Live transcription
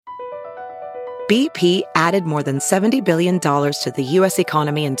BP added more than $70 billion to the U.S.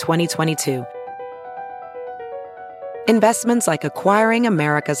 economy in 2022. Investments like acquiring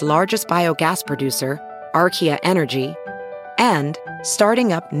America's largest biogas producer, Archaea Energy, and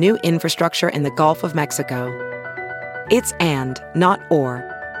starting up new infrastructure in the Gulf of Mexico. It's and, not or.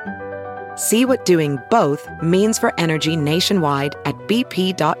 See what doing both means for energy nationwide at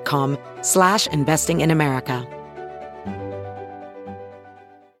bp.com/investing in America.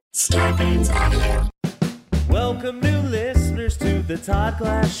 Welcome new listeners to the Todd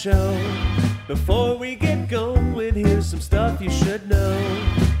Glass Show. Before we get going, here's some stuff you should know.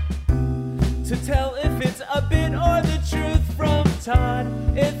 To tell if it's a bit or the truth from Todd.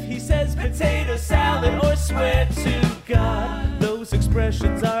 If he says potato salad or swear to God. Those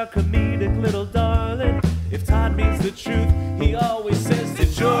expressions are comedic, little darling. If Todd means the truth, he always says to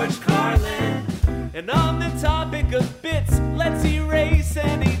George Carlin. And on the topic of bits, let's erase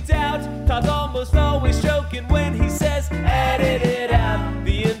any doubt. Todd's almost always joking when he says, edit it out.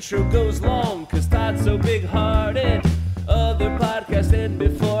 The intro goes long, cause Todd's so big-hearted. Other podcasts end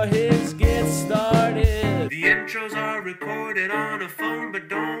before his gets started. The intros are recorded on a phone, but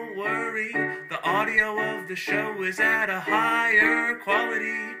don't worry. The audio of the show is at a higher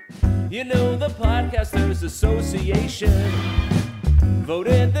quality. You know the Podcasters Association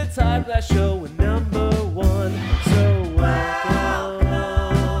voted the Todd Glass Show #1. So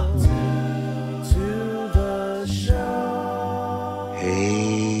welcome to the show.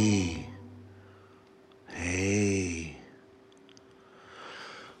 Hey.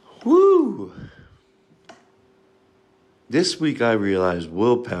 Woo! This week I realized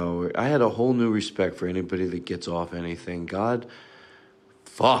willpower. I had a whole new respect for anybody that gets off anything.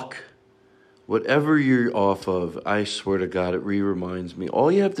 Fuck. Whatever you're off of, I swear to God, it reminds me.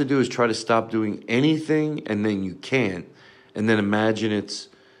 All you have to do is try to stop doing anything, and then you can't. And then imagine it's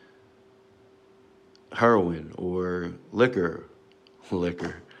heroin or liquor,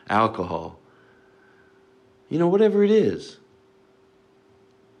 alcohol. You know, whatever it is.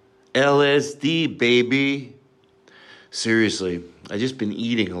 LSD, baby. Seriously, I just been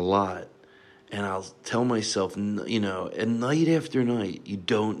eating a lot. And I'll tell myself, you know, and night after night, you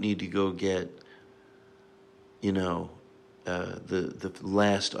don't need to go get, you know, the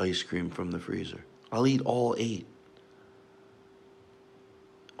last ice cream from the freezer. I'll eat all 8.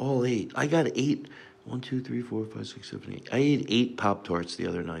 All 8. I got 8. 1, 2, 3, 4, 5, 6, 7, 8. I ate 8 Pop-Tarts the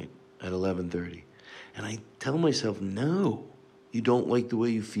other night at 11:30. And I tell myself, no, you don't like the way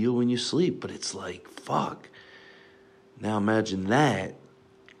you feel when you sleep. But it's like, fuck. Now imagine that.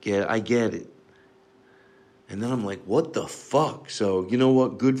 I get it. And then I'm like, what the fuck? So, you know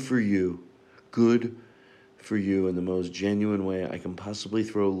what? Good for you. Good for you in the most genuine way I can possibly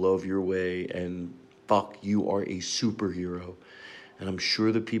throw love your way. And fuck, you are a superhero. And I'm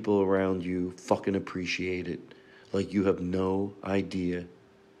sure the people around you fucking appreciate it. Like you have no idea.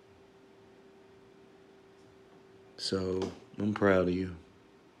 So, I'm proud of you.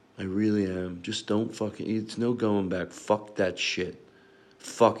 I really am. Just don't fucking... It's no going back. Fuck that shit.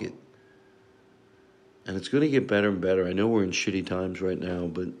 Fuck it. And it's going to get better and better. I know we're in shitty times right now,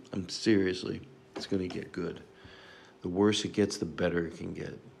 but I'm seriously, it's going to get good. The worse it gets, the better it can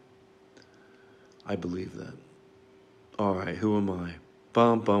get. I believe that. All right, who am I?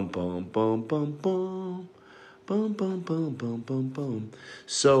 Bum, bum, bum, bum, bum, bum. Bum, bum, bum, bum, bum, bum.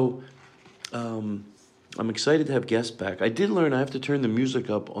 So, I'm excited to have guests back. I did learn I have to turn the music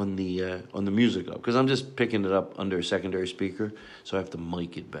up on the music up because I'm just picking it up under a secondary speaker, so I have to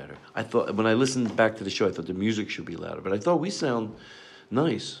mic it better. I thought when I listened back to the show, I thought the music should be louder, but I thought we sound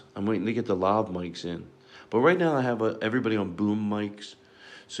nice. I'm waiting to get the lav mics in, but right now I have everybody on boom mics,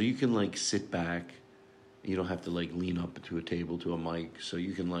 so you can like sit back. You don't have to like lean up to a table to a mic, so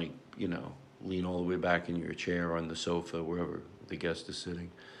you can like lean all the way back in your chair or on the sofa wherever the guest is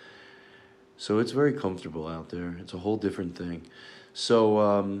sitting. So it's very comfortable out there. It's a whole different thing.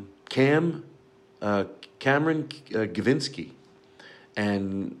 So Cameron Gavinsky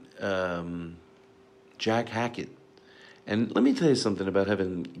and Jack Hackett. And let me tell you something about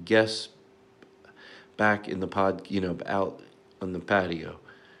having guests back in the out on the patio.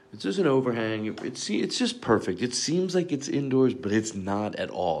 It's just an overhang. It's just perfect. It seems like it's indoors, but it's not at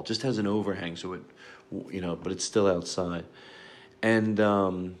all. It just has an overhang, so it, but it's still outside. And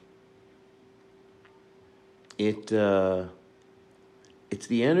it's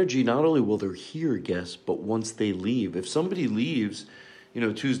the energy. Not only will they hear guests, but once they leave, if somebody leaves,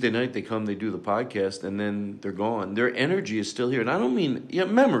 Tuesday night they come, they do the podcast, and then they're gone. Their energy is still here, and I don't mean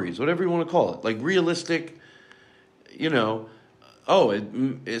memories, whatever you want to call it, like realistic. So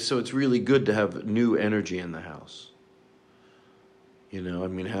it's really good to have new energy in the house.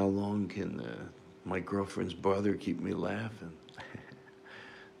 How long can my girlfriend's brother keep me laughing.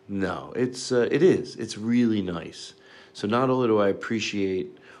 No, it is. It's really nice. So not only do I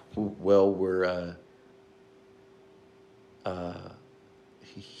appreciate well we're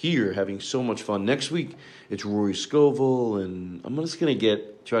here having so much fun. Next week it's Rory Scovel, and I'm just gonna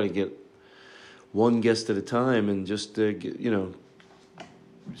try to get one guest at a time and just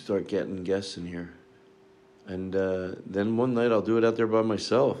start getting guests in here. And then one night I'll do it out there by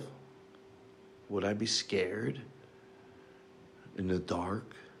myself. Would I be scared? In the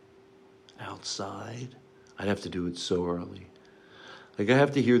dark? Outside? I'd have to do it so early. Like, I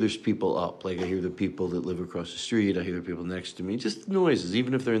have to hear there's people up. Like, I hear the people that live across the street. I hear the people next to me. Just noises,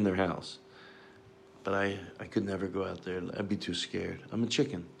 even if they're in their house. But I could never go out there. I'd be too scared. I'm a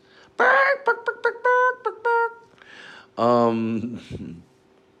chicken.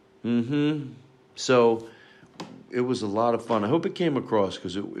 So it was a lot of fun. I hope it came across,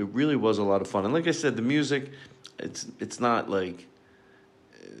 because it really was a lot of fun. And like I said, the music, it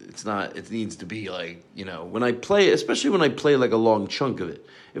needs to be like, when I play, especially when I play like a long chunk of it.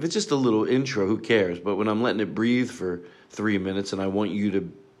 If it's just a little intro, who cares? But when I'm letting it breathe for 3 minutes and I want you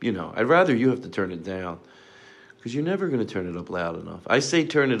to, I'd rather you have to turn it down, because you're never going to turn it up loud enough. I say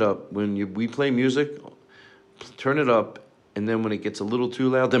turn it up when we play music, turn it up, and then when it gets a little too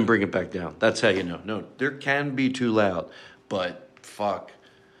loud, then bring it back down. That's how you know. No, there can be too loud, but fuck.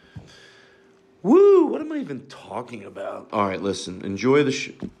 Woo! What am I even talking about? All right, listen. Enjoy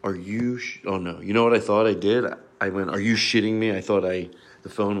the oh, no. You know what I thought I did? I went, are you shitting me? I thought the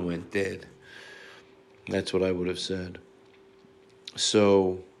phone went dead. That's what I would have said.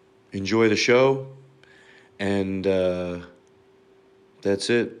 So, enjoy the show. And that's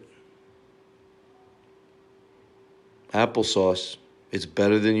it. Applesauce. It's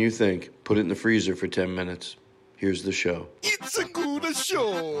better than you think. Put it in the freezer for 10 minutes. Here's the show. It's a good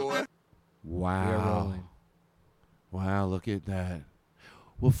show. Wow. Wow, look at that.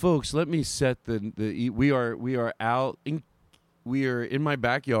 Well, folks, let me set we are out we are in my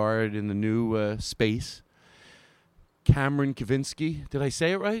backyard in the new space. Cameron Kavinsky. Did I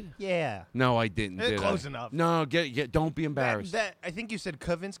say it right? Yeah. No, I didn't. Close enough. No, don't be embarrassed. I think you said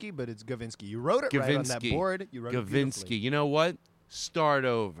Kavinsky, but it's Gavinsky. You wrote it right on that board. You wrote it beautifully. You know what? Start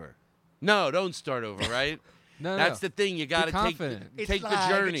over. No, don't start over, right? No, That's the thing. You got to take the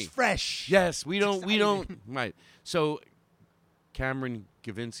journey. It's fresh. Yes, we don't. Right. So, Cameron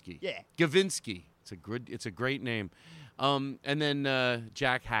Gavinsky. Yeah. Gavinsky. It's a great name. And then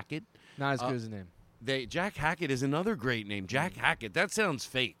Jack Hackett. Not as good as a name. Jack Hackett is another great name. Jack Hackett. That sounds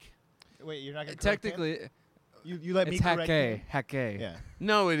fake. Wait, you're not going to technically. You let me it's correct him? Hackett. Yeah.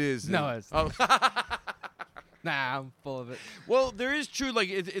 No, it is. No, it's. Oh. Nah, I'm full of it. Well, there is true. Like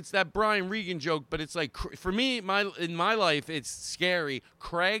it's that Brian Regan joke, but it's like for me, in my life, it's scary.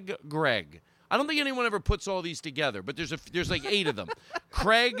 Craig Greg. I don't think anyone ever puts all these together, but there's like 8 of them.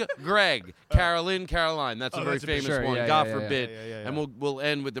 Craig Greg, Carolyn, Caroline. That's a very famous one. Yeah, God yeah, forbid. Yeah. And we'll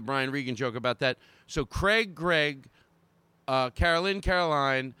end with the Brian Regan joke about that. So Craig Greg, Carolyn,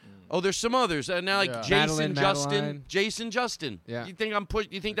 Caroline. Oh, there's some others. Now like Jason Justin. Jason Justin. Yeah. You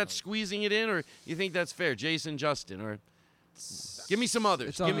think that's squeezing it in, or you think that's fair? Jason Justin, or give me some others.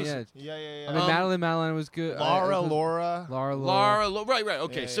 It's on the edge. Yeah. I mean, Madeline was good. Laura. Right.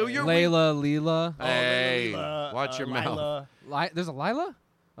 Okay, so you're Leela. Hey, Leela, watch your mouth. There's a Lila?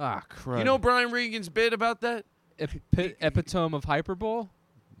 Ah, crud. You know Brian Regan's bit about that? Epitome of hyperbole?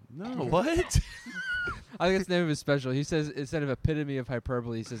 No. What? I think it's the name of his special. He says, instead of epitome of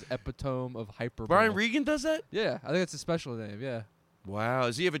hyperbole, he says epitome of hyperbole. Brian Regan does that? Yeah, I think it's a special name, yeah. Wow.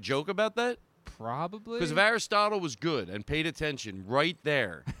 Does he have a joke about that? Probably. Because if Aristotle was good and paid attention right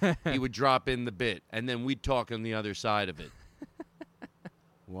there, he would drop in the bit, and then we'd talk on the other side of it.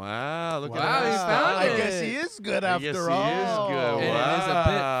 Wow, look at Wow, he Aristotle. found I it. guess he is good I guess after all. he is good. And Wow. it is a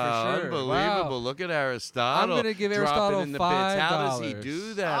bit, for sure. Unbelievable. Wow. Look at Aristotle. I'm going to give dropping Aristotle in the bits. How does he $5.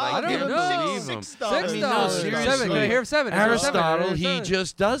 do that? I can't don't know. believe him. $6. $6. no, seriously. 7. Can I hear 7? Aristotle, he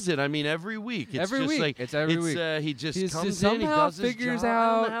just does it. I mean, every week. It's Every just week. Like, It's every week. He just He comes somehow in, he does his figures job. I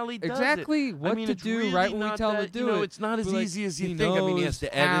don't know out how he does exactly it. what to it's do really right when we not tell him to that, do it. It's not as But, like, easy as you he think. I mean, he has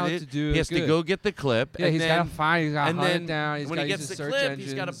knows to how edit to it. do it He has to good. go get the clip. Yeah, and he's then, got to find, he's got to and hunt then it down. He's when got he to use gets the the search clip, engines.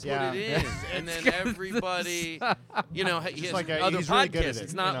 he's got to put it in. And then everybody, he has like other he's really good at podcasts. it,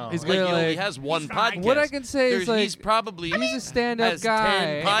 It's not you know. He's like, good, he has one podcast. What I can say is, like, he's probably he's a stand-up has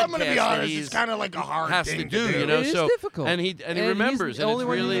guy. 10 I'm going to be podcasts that honest, he's it's kind of like a hard has thing to do, you It know. is So difficult. and he And remembers, he's the and only it's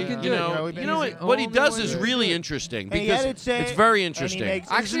one who really, can you do it. know, He's you know the what he only does one is who can really do it. interesting And he because edits it, it's very and he interesting.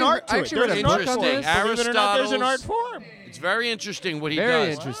 makes, Actually, there's an art to it. actually, There's when an a art book to comes it. in, Believe it or not, there's an art Aristotle's- form. It's very interesting what he Very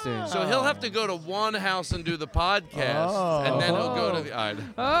does. interesting. So he'll have to go to one house and do the podcast, and then he'll go to the.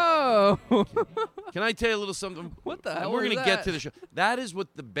 Oh. Can I tell you a little something? What the And hell we're is gonna that? get to the show. That is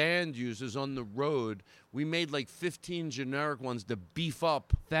what the band uses on the road. We made like 15 generic ones to beef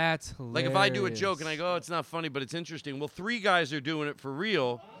up. That's hilarious. Like if I do a joke and I go, oh, it's not funny, but it's interesting. Well, 3 guys are doing it for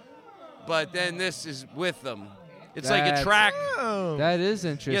real, but then this is with them. It's like a That's- track. That is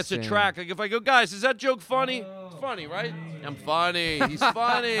interesting. Yeah, it's a track. Like if I go, guys, is that joke funny? It's funny, right? I'm funny. He's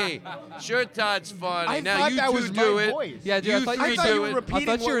funny. Sure, Todd's funny. I now thought you that two was do my it. voice. Yeah, dude, you I thought three you thought do you were it. repeating I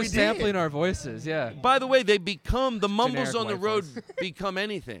thought you what were we did. sampling our voices. Yeah. By the way, they become the mumbles Generic on the white road voice. become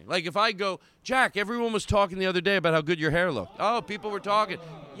anything. Like if I go, Jack, everyone was talking the other day about how good your hair looked. Oh, people were talking.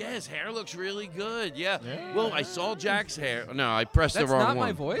 Yeah, his hair looks really good. Yeah. Well, I saw Jack's hair. No, I pressed That's the wrong not one.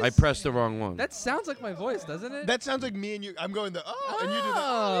 my voice? I pressed the wrong one. That sounds like my voice, doesn't it? That sounds like me and you. I'm going the and you do the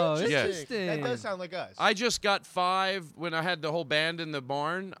Oh, interesting. That does sound like us. I just got 5 when I had the whole band in the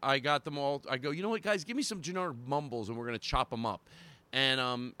barn. I got them all. I go, you know what, guys? Give me some generic mumbles, and we're gonna chop them up. And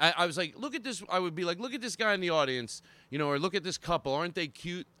I was like, look at this. I would be like, look at this guy in the audience, or look at this couple. Aren't they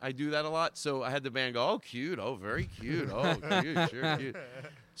cute? I do that a lot. So I had the band go, oh, cute. Oh, very cute. Oh, cute. Sure, cute.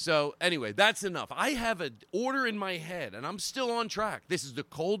 So anyway, that's enough. I have an order in my head, and I'm still on track. This is the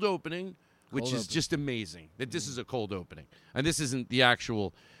cold opening, which is just amazing that this is a cold opening, and this isn't the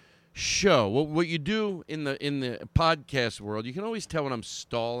actual show. What you do in the podcast world, you can always tell when I'm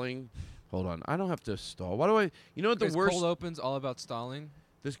stalling. Hold on, I don't have to stall. Why do I? You know what the Is worst? cold opens all about stalling.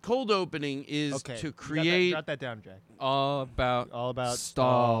 This cold opening is okay. to You create. Jot that down, Jack. All about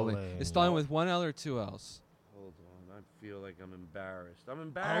stalling. Is stalling with 1 L or 2 L's? Hold on, I feel like I'm embarrassed. I'm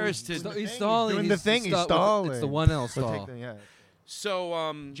embarrassed to. He's stalling. Doing the thing. He's It's stalling. the 1 L So stall. take the- yeah.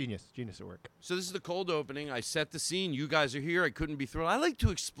 So Genius at work. So this is the cold opening. I set the scene. You guys are here. I couldn't be thrilled. I like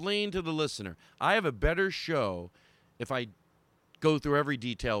to explain to the listener. I have a better show if I go through every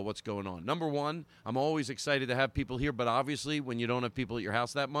detail of what's going on. Number one, I'm always excited to have people here, but obviously when you don't have people at your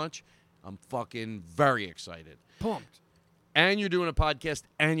house that much, I'm fucking very excited. Pumped. And you're doing a podcast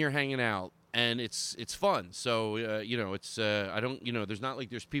and you're hanging out. And it's fun. So, it's, I don't, there's not like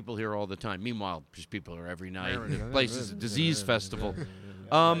there's people here all the time. Meanwhile, there's people here every night. The place is a disease festival.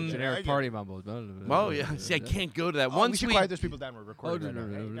 Generic party mumbles. Oh, yeah. See, I can't go to that. We should quiet those people down. We're recording no, right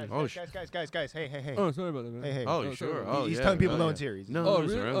no, now. no. Guys. Hey. Oh, sorry about that, man. Hey. Oh, sure. Oh, He's yeah. telling people no yeah. one's here. No, Oh,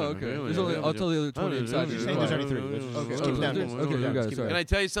 there's really? around Oh, them. okay. Yeah, There's yeah, only, yeah, I'll tell the other yeah. 20 inside. He's saying there's only 3. Let's keep it down. Okay, you got it. Sorry. Can I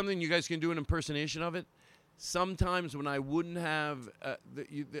tell you something? You guys can do an impersonation of it. Sometimes when I wouldn't have, at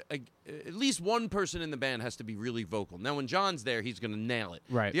least one person in the band has to be really vocal. Now, when John's there, he's going to nail it.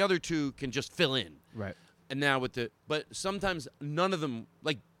 Right. The other 2 can just fill in. Right. And now but sometimes none of them,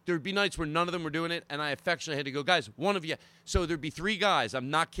 like, there'd be nights where none of them were doing it, and I affectionately had to go, guys, one of you. So there'd be 3 guys.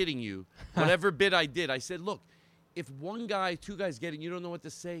 I'm not kidding you. Whatever bit I did, I said, look, if 1 guy, 2 guys get it, and you don't know what to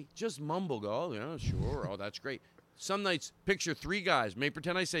say, just mumble. Go, oh, yeah, sure. Oh, that's great. Some nights, picture 3 guys. May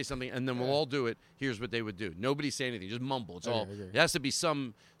pretend I say something, and then we'll all do it. Here's what they would do. Nobody say anything. Just mumble. It's all. Okay. It has to be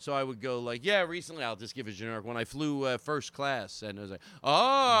some. So I would go like, yeah, recently, I'll just give a generic. When I flew first class, and I was like,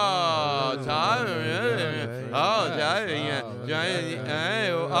 oh, Todd.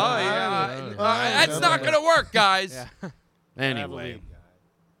 That's not going to work, guys. Yeah. Anyway,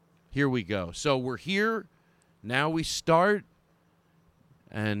 here we go. So we're here. Now we start.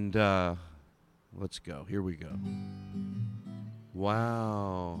 And let's go. Here we go.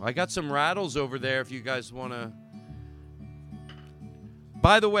 Wow. I got some rattles over there if you guys want to.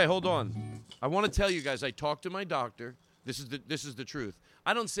 By the way, hold on. I want to tell you guys, I talked to my doctor. This is the truth.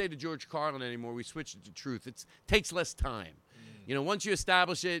 I don't say to George Carlin anymore. We switched it to truth. It takes less time. Once you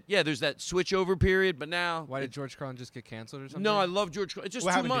establish it, yeah, there's that switch over period, but now. Why did George Carlin just get canceled or something? No, I love George Carlin. It's just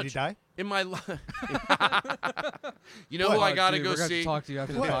What too happened? much. Did he die? In my life. You know who I got to Dude, go we're gonna see? talk to you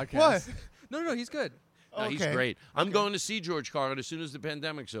after the What? podcast. No, he's good. No, he's Okay. great. I'm going to see George Carlin as soon as the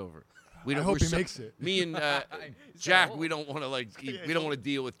pandemic's over. I hope he makes it. Me and Jack, we don't want to we don't want to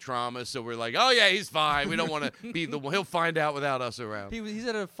deal with trauma, so we're like, oh yeah, he's fine. We don't want to be the one. He'll find out without us around. He's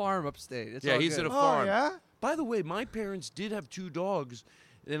at a farm upstate. It's Yeah, all he's good. at a farm. Oh, yeah? By the way, my parents did have 2 dogs,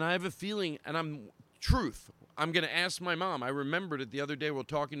 and I have a feeling, and I'm going to ask my mom. I remembered it the other day. We're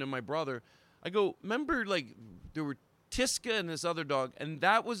talking to my brother. I go, remember, like, there were Tiska and this other dog, and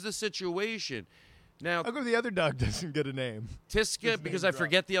that was the situation. Now, How come the other dog doesn't get a name? Tiska, because I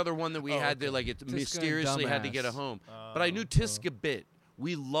forget the other one that we had to, like, it and mysteriously had to get a Dumbass. home. But I knew Tiska bit.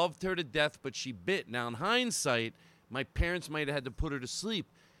 We loved her to death, but she bit. Now, in hindsight, my parents might have had to put her to sleep.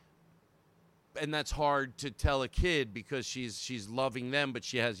 And that's hard to tell a kid because she's loving them, but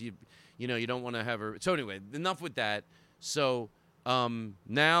she has, you don't want to have her. So anyway, enough with that. So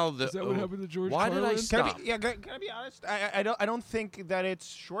Now the Is that what happened to George why Carlin? did I stop? Can I be honest? I don't think that it's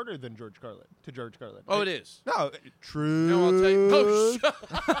shorter than George Carlin. To George Carlin. Oh, it is. No, true. No, I'll tell you. Oh,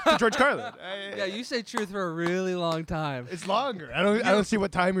 To George Carlin. Yeah, you say truth for a really long time. It's longer. I don't see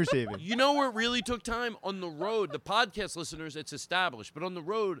what time you're saving. You know where it really took time? On the road. The podcast listeners, it's established. But on the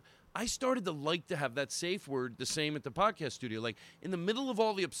road, I started to like to have that safe word the same at the podcast studio. Like, in the middle of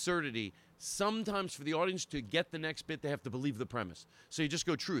all the absurdity, sometimes for the audience to get the next bit, they have to believe the premise. So you just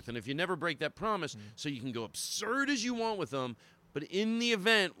go truth. And if you never break that promise, so you can go absurd as you want with them, but in the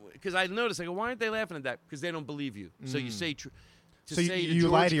event, because I noticed, I go, why aren't they laughing at that? Because they don't believe you. So you say truth. So you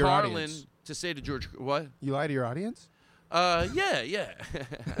lie to your audience. To say to George, what? You lie to your audience? Yeah.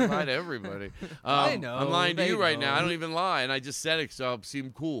 I lie to everybody. They know. I'm lying to They you right now. know. I don't even lie, and I just said it so I'll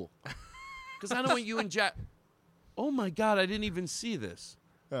seem cool. Because I don't want you and Jack. Oh my God, I didn't even see this.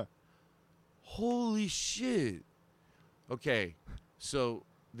 Yeah. Holy shit. Okay, so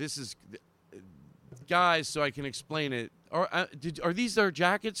this is, guys. So I can explain it. Are these our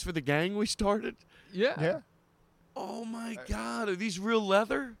jackets for the gang we started? Yeah. Oh my God, are these real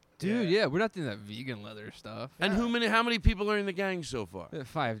leather? Dude, yeah, we're not doing that vegan leather stuff. And how many people are in the gang so far?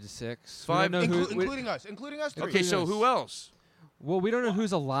 5 to 6. Five? We don't know who, Including us. Including us. Three. Okay, so who else? well, we don't know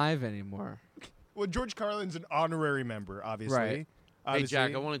who's alive anymore. Well, George Carlin's an honorary member, obviously. Right. Hey,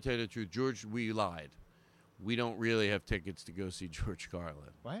 Jack, I want to tell you the truth. George, we lied. We don't really have tickets to go see George Carlin.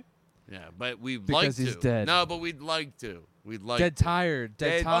 What? Yeah, but we'd Because like to. he's dead. No, but we'd like to. We'd like Dead to. tired.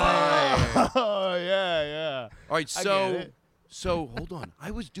 Dead tired. Oh, yeah. All right, I so get it. so hold on.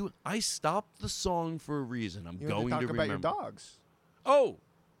 I stopped the song for a reason. I'm You going want to talk about remember. your dogs. Oh,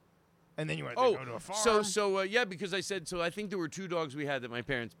 And then you want to go to a farm. So yeah, because I said so. I think there were 2 dogs we had that my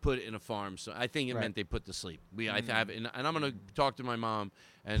parents put in a farm. So I think it Right. meant they put to sleep. I have, and I'm gonna talk to my mom,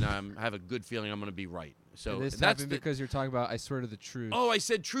 and have a good feeling I'm gonna be right. So And this that's happened because you're talking about I swear to the truth. Oh, I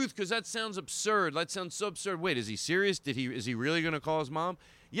said truth because that sounds absurd. That sounds so absurd. Wait, is he serious? Is he really gonna call his mom?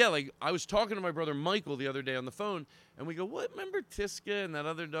 Yeah, like I was talking to my brother Michael the other day on the phone, and we go, "What? Remember Tiska and that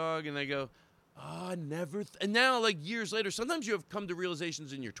other dog?" And they go, "Oh, never." And now, like years later, sometimes you have come to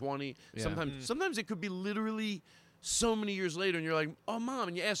realizations in your 20. Yeah. Sometimes it could be literally so many years later, and you're like, "Oh, Mom,"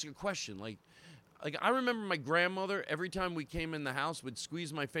 and you ask a question like I remember my grandmother every time we came in the house would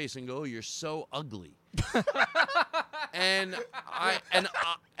squeeze my face and go, "Oh, you're so ugly." and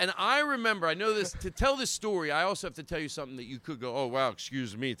I remember, I know this, to tell this story, I also have to tell you something that you could go, "Oh, wow,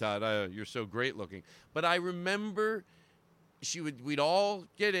 excuse me, Todd, you're so great looking." But I remember we'd all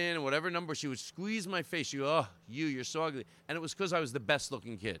get in, and whatever number, she would squeeze my face. She'd go, "Oh, you're so ugly." And it was because I was the best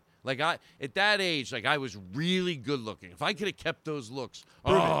looking kid. Like at that age, like I was really good looking. If I could have kept those looks,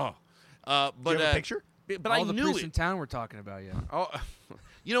 Prove it. but Do you have a picture? But All I the knew priests it. in town we're talking about you. Oh,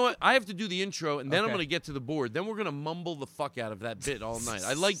 you know what? I have to do the intro, and then I'm Okay. going to get to the board. Then we're going to mumble the fuck out of that bit all night.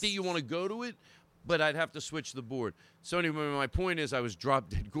 I like that you want to go to it, but I'd have to switch the board. So anyway, my point is I was drop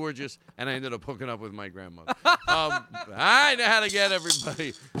dead gorgeous, and I ended up hooking up with my grandmother. I know how to get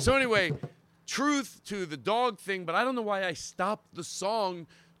everybody. So anyway, truth to the dog thing, but I don't know why I stopped the song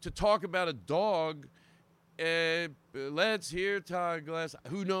to talk about a dog. Let's hear Todd Glass.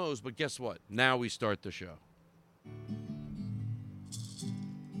 Who knows? But guess what? Now we start the show.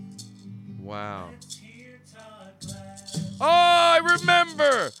 Wow. Oh, I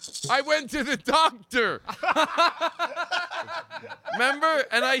remember. I went to the doctor. Remember?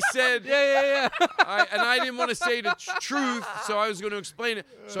 And I said, Yeah. and I didn't want to say the truth, so I was going to explain it.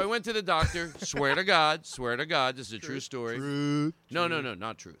 So I went to the doctor. Swear to God, this is a true story. Truth. No,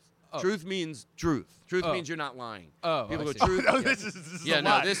 not truth. Truth means truth. Truth means you're not lying. Oh, People I go, see. truth. No, yeah. this is Yeah, a no,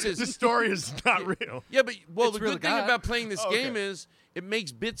 lie. this story is not real. Yeah, but the It's real good thing God. about playing this Okay. game is it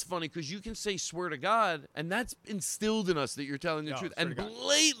makes bits funny because you can say swear to God, and that's instilled in us that you're telling the No, truth, swear and to God.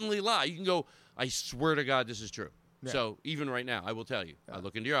 blatantly lie. You can go, "I swear to God, this is true." Yeah. So even right now, I will tell you. I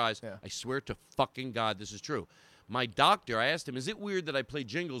look into your eyes. Yeah. I swear to fucking God, this is true. My doctor, I asked him, "Is it weird that I play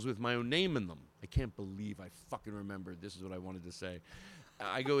jingles with my own name in them?" I can't believe I fucking remembered. This is what I wanted to say.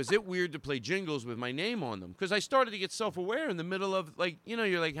 I go, "Is it weird to play jingles with my name on them?" Because I started to get self-aware in the middle of, like,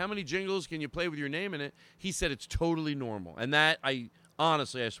 you're like, how many jingles can you play with your name in it? He said it's totally normal. And that,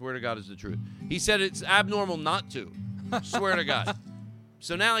 honestly, I swear to God, is the truth. He said it's abnormal not to. Swear to God.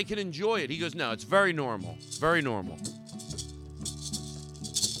 So now I can enjoy it. He goes, "No, it's very normal. Very normal."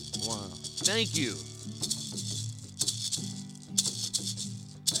 Wow. Thank you.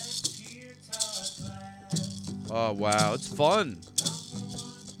 Oh, wow. It's fun.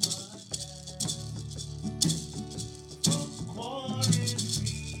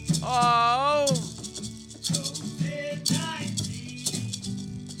 Oh.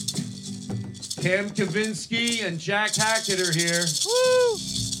 Cam Kavinsky and Jack Hackett are here.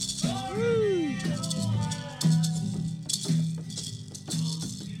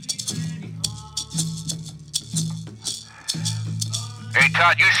 Hey,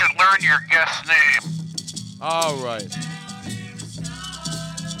 Todd, you should learn your guest's name. All right.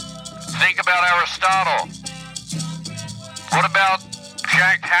 Think about Aristotle. What about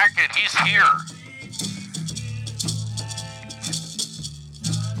Jack Hackett? He's here.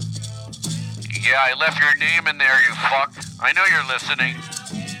 Yeah, I left your name in there, you fuck. I know you're listening.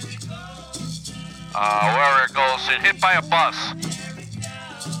 Eric Olson, hit by a bus.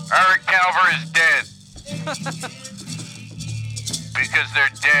 Eric Calver is dead. Because they're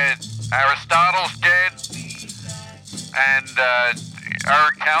dead. Aristotle's dead. And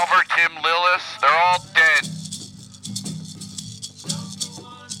Eric Calver, Tim Lillis, they're all dead.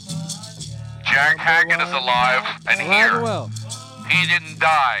 Jack Hackett is alive and here. Well. He didn't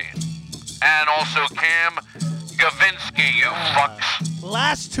die. And also Cam Gavinsky, you fucks.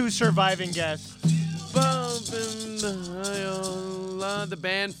 Last two surviving guests. The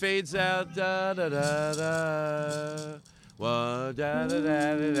band fades out. Da da da da. What da da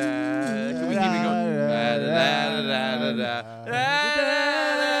da da da. Can we keep it going? Da da da da da da. Da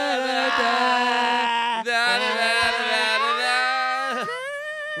da da da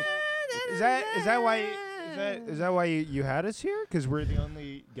da. Is that why you had us here? Because we're the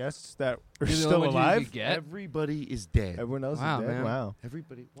only guests that are You're the still only one you alive. could get? Everybody is dead. Everyone else Wow, is dead. man. Wow.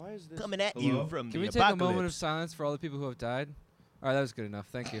 Everybody. Why is this Coming at Hello? you from Can the we take apocalypse. a moment of silence for all the people who have died? All right, that was good enough.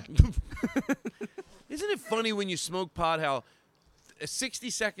 Thank you. Isn't it funny when you smoke pot how 60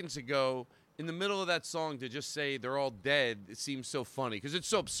 seconds ago, in the middle of that song, to just say they're all dead, it seems so funny because it's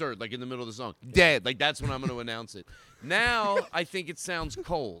so absurd, like in the middle of the song. Dead. Like that's when I'm going to announce it. Now, I think it sounds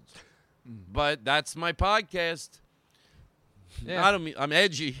cold. But that's my podcast. Yeah. I don't mean I'm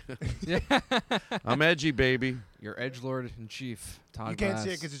edgy. Yeah. I'm edgy, baby. Your edgelord in chief, Todd You can't Glass.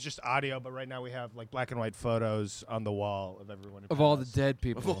 see it because it's just audio, but right now we have like black and white photos on the wall of everyone. Of all the dead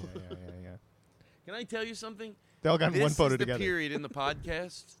people. Yeah. Can I tell you something? They all got This one photo is the together. period in the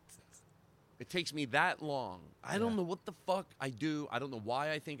podcast. It takes me that long. I don't know what the fuck I do. I don't know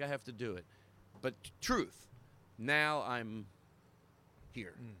why I think I have to do it. But truth, now I'm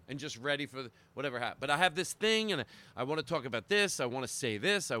here and just ready for whatever happens. But I have this thing, and I want to talk about this. I want to say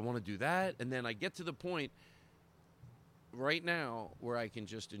this. I want to do that. And then I get to the point right now where I can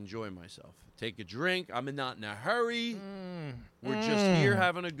just enjoy myself. Take a drink. I'm not in a hurry. We're just here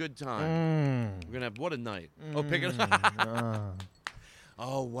having a good time. We're going to have what a night. Oh, pick it up.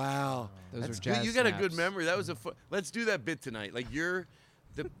 Oh, wow. Those That's are good. jazz You got a snaps. good memory. That was a let's do that bit tonight. Like you're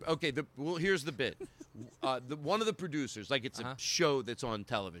well, here's the bit. One of the producers, like it's a show that's on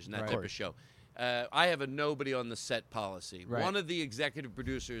television, that type of show. I have a nobody on the set policy. Right. One of the executive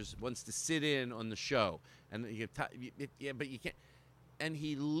producers wants to sit in on the show, and but you can't. And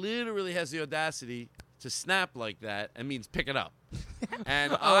he literally has the audacity to snap like that, and means pick it up.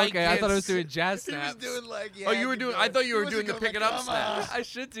 And Oh, okay. I thought I was can't doing jazz snaps. like, Oh, you were doing. I thought you were doing the pick it up snaps. I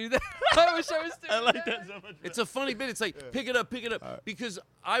should do that. I wish I was doing I like that so much. It's a funny bit. It's like, pick it up. Because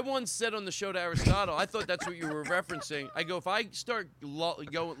I once said on the show to Aristotle, I thought that's what you were referencing. I go, if I start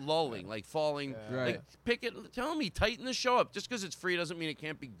lulling, like falling, Right. like pick it, tell me, tighten the show up. Just because it's free doesn't mean it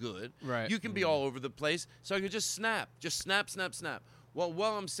can't be good. Right. You can be all over the place. So I could just snap. Just snap, snap, snap. Well,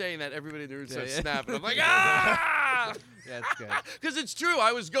 while I'm saying that, everybody in the room starts snapping. I'm like, ah! Yeah, that's good. Because it's true.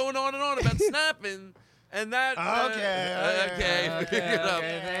 I was going on and on about snapping. And that Okay, pick it up.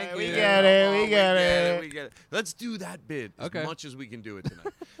 thank We you. get it. We get We it. get it. Let's do that bit Okay. as much as we can do it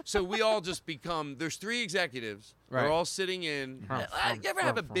tonight. So we all just become. There's 3 executives. Right. We're all sitting in. You ever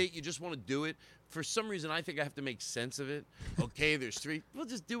have a bit you just want to do it? For some reason, I think I have to make sense of it. Okay, there's 3. We'll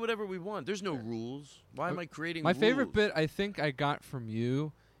just do whatever we want. There's no rules. Why am I creating My rules? favorite bit I think I got from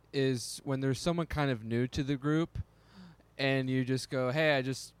you is when there's someone kind of new to the group, and you just go, "Hey, I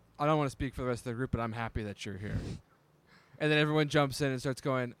don't want to speak for the rest of the group, but I'm happy that you're here." And then everyone jumps in and starts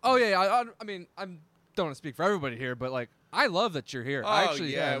going, "Oh yeah, I mean, I don't want to speak for everybody here, but like, I love that you're here. Oh, I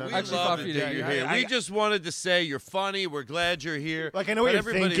actually, yeah, I we actually love thought it for you that to you're be here. I- We just wanted to say you're funny. We're glad you're here. Like, I know what but you're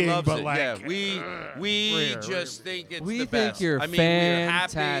everybody thinking, loves but, it. like, yeah, we just think it's We the think best. you're I mean, we're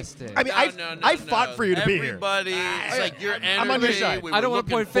happy. fantastic. I mean, I fought for you to be here. Everybody, it's like your energy. I'm on your side. We I were don't want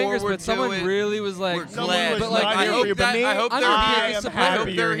to looking point fingers, forward but someone to it. really was like, We're Someone glad. was but like, not I here hope for you, but that- me, I hope I'm they're the here. biggest am supporter.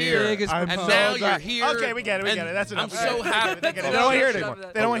 happy they're you're here. Biggest I'm And so now glad. you're here. Okay, we get it. and That's enough. I'm so happy. They don't want to hear it anymore. Shut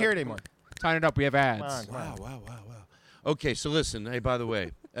up. They don't want to hear it anymore. Turn it up. We have ads. Come on. Wow. Okay, so listen. Hey, by the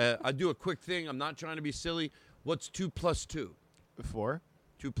way, I do a quick thing. I'm not trying to be silly. What's 2 plus 2? 4.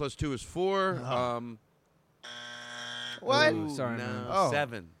 2 plus 2 is 4. What? Ooh, Sorry, no, man. Oh.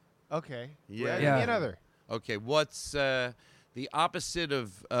 7. Okay. Yeah. Give me another. Okay, what's the opposite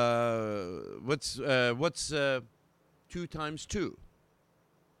of what's 2 times 2?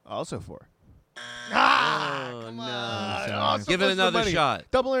 Also 4. Oh, come no. on. Oh, Give it what's the another money? shot.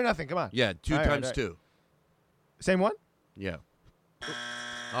 Double or nothing. Come on. Yeah, 2 All right, times all right. 2. Same one? Yeah.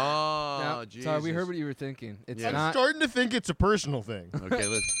 Oh, Now, Jesus. sorry, we heard what you were thinking. It's Yeah. I'm not. starting to think it's a personal thing. Okay,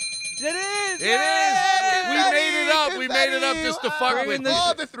 let's. It is. It is. We made it up. We made it up just to fuck with the- you.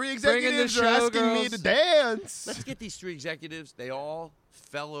 Oh, the 3 Bring in the executives are asking me showgirls. to dance. Let's get these 3 executives. They all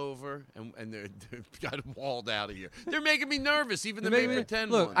fell over and they're got walled out of here. They're making me nervous. Even the Maybe- May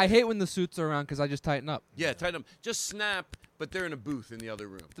pretend Look, ones. I hate when the suits are around because I just tighten up. Yeah, tighten them. Just snap, but they're in a booth in the other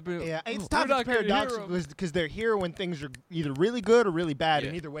room. Yeah, it's We're tough. not It's gonna hear 'em. paradoxical because they're here when things are either really good or really bad,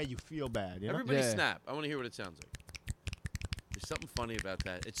 and Yeah. either way you feel bad. You know? Everybody Yeah. snap. I want to hear what it sounds like. There's something funny about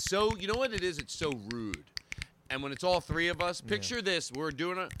that. It's so, you know what it is? It's so rude. And when it's all 3 of us, picture this. We're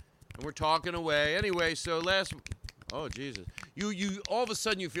doing it, and we're talking away. Anyway, so oh, Jesus. You all of a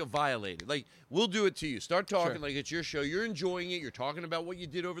sudden you feel violated. Like, we'll do it to you. Start talking like it's your show. You're enjoying it. You're talking about what you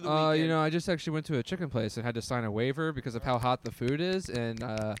did over the weekend. You know, I just actually went to a chicken place and had to sign a waiver because of how hot the food is. And,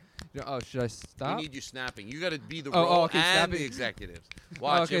 should I stop? We need you snapping. You got to be the Oh, role okay, and snapping. the executives.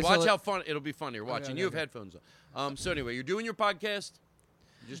 Watch Okay, it. so Watch let- how fun. It'll be funnier. Watch. Okay, And you have okay. headphones on. So anyway, you're doing your podcast.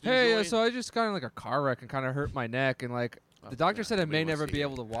 You just Hey, enjoying? so I just got in like a car wreck and kind of hurt my neck, and like the doctor said I nobody may wants never to be hear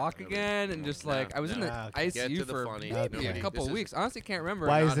able to walk Nobody- again, and just no, like I was in the no. Get ICU to the for funny. maybe Nobody- a couple this of is- weeks. Honestly, can't remember.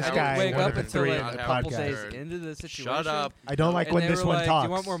 Why is Not this Howard guy wake one up of the until 3 like on a the couple podcast? days Stern. into the situation. Shut up. I don't like And when they this were one like, talks. Do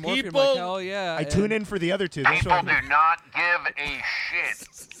you want more morphine? I'm People- like, hell yeah. I and- tune in for the other 2. This People one. do not give a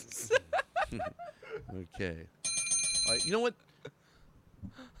shit. Okay. You know what?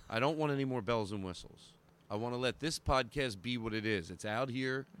 I don't want any more bells and whistles. I want to let this podcast be what it is. It's out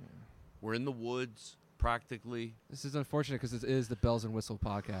here. We're in the woods, practically. This is unfortunate because it is the Bells and Whistle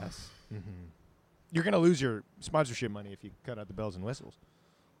podcast. You're going to lose your sponsorship money if you cut out the bells and whistles.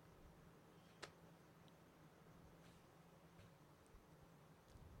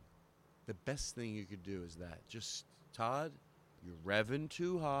 The best thing you could do is that. Just, Todd, you're revving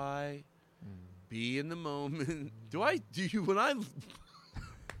too high. Be in the moment. Do you, when I...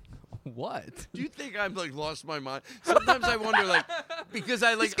 What? Do you think I'm like lost my mind? Sometimes I wonder, like, because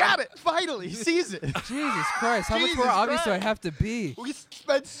I like. He's got it. Finally, he sees it. Jesus Christ! How much more Jesus obvious do I Christ. have to be? We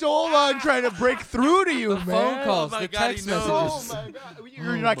spent so long trying to break through to you, The man. phone calls, Oh my the God, he text knows. Oh messages. my God!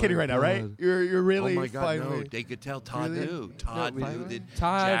 You're not kidding right now, right? God. You're really Oh my God, no! finally. They could tell Todd Really? knew. Todd No, knew that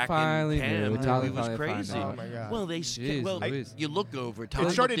Todd Jack finally and Pam knew. knew Todd he was finally crazy. found out. Oh my God. Well, Jeez Louise. you look over. Todd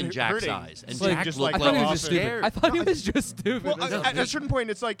looked started in Jack's hurting. eyes, and It's like Jack just looked like I thought he off was just it. stupid. scared. I thought he was just stupid. Well, at a certain point,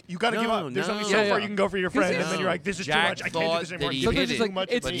 it's like you got to give up. There's only so Yeah, far yeah. you can go for your friend, and then you're like, "This is Jack too much. I can't do this thought anymore. that he This Sometimes is hit it's it, like too much.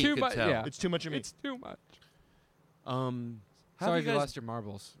 it's but he too could much. tell. Yeah, It's too much of me." it's too much. How Sorry have if you guys- lost your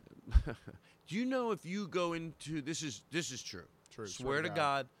marbles. Do you know if you go into this is true? True. Swear to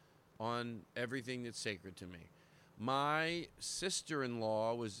God on everything that's sacred to me. My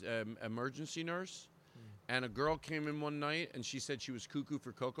sister-in-law was emergency nurse, and a girl came in one night and she said she was cuckoo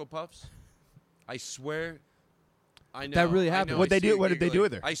for Cocoa Puffs. I swear. I know. That really I happened. know, What'd I they see do- you what did they do giggling.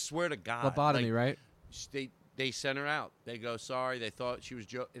 with her? I swear to God. Lobotomy, like, right? They sent her out. They go, sorry. They thought she was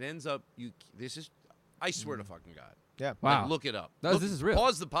joking. It ends up I swear to fucking God. Yeah. Wow. Like, look it up. No, this is real.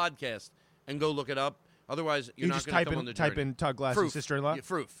 Pause the podcast and go look it up. Otherwise, you're You not just going to come on the type journey. in Todd Glass's Froof. sister-in-law. Yeah,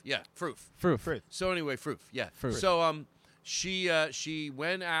 Froof. Yeah, Froof. Proof. So anyway, Froof. Yeah. Froof. So she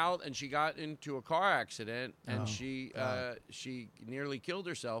went out and she got into a car accident and she nearly killed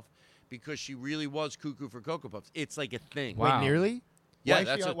herself because she really was cuckoo for Cocoa Puffs. It's like a thing. Wow. Wait, nearly? Yeah,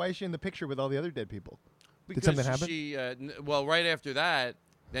 Why is she in the picture with all the other dead people? Because something happen? She well, right after that,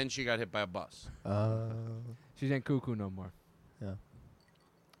 then she got hit by a bus. She ain't cuckoo no more. Yeah.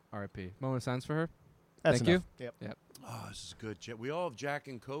 R.I.P. Moment of silence for her. That's Thank enough. you. Yep. Yep. Oh, this is good. We all have Jack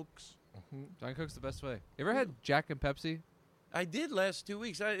and Cokes. John Cook's the best way. You ever had Jack and Pepsi? I did last 2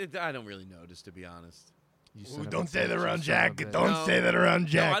 weeks. I don't really notice, to be honest. You Ooh, son of don't a say that bitch, around you son Jack. of a bitch. Don't No. say that around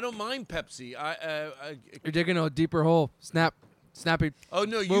Jack. No, I don't mind Pepsi. You're digging a deeper hole. Snappy. Oh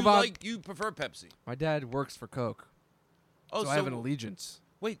no, Move on. you prefer Pepsi. My dad works for Coke, Oh, so I have an allegiance.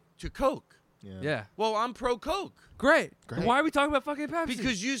 wait to Coke. Yeah. Well, I'm pro Coke Great. Great. Why are we talking about fucking Pepsi?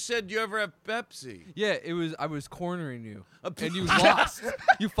 because you said you ever have Pepsi. yeah, I was cornering you, and you lost.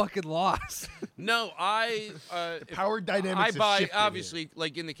 You fucking lost. No, I Power dynamics I have buy shifted obviously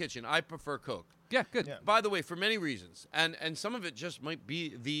like in the kitchen. I prefer Coke. Yeah, good. Yeah. By the way, for many reasons, and some of it just might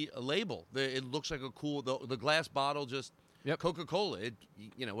be the label. It looks like a cool the glass bottle just Yep. Coca-Cola. It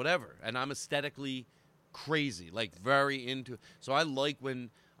whatever. And I'm aesthetically crazy, like very into. So I like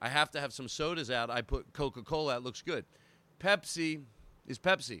when I have to have some sodas out. I put Coca-Cola out. Looks good. Pepsi is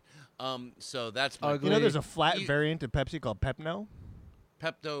Pepsi. So that's my. You know, there's a flat variant of Pepsi called Pepno.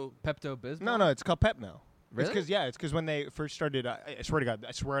 Pepto-Bismol? No, it's called Pepno. Really? It's because when they first started, I swear to God,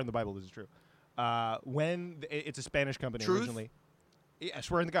 I swear on the Bible this is true. It's a Spanish company originally. Yeah, I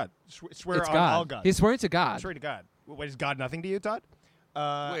swear on the God. Swear it's on God. all God. He's swearing to God. I swear to God. Wait, is God nothing to you, Todd?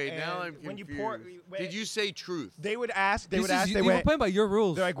 Wait, now I'm confused. When you pour, did you say truth? They would ask. You were playing by your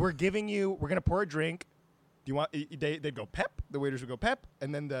rules. They're like, we're going to pour a drink. Do you want? They'd go Pep. The waiters would go Pep,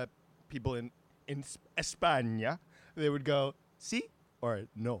 and then the people in España, they would go Si or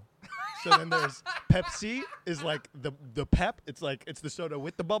No. So then there's Pepsi is like the Pep. It's like it's the soda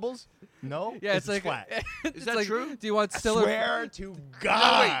with the bubbles. No, yeah, it's like flat. Is that true? Do you want still? I swear to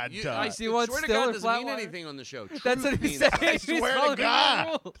God. No, wait, I Do you want swear to still God or doesn't flat mean water? anything on the show. That's what he's saying. I swear to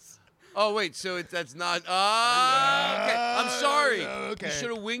God. Oh wait, so that's not. Okay, I'm sorry. Okay. You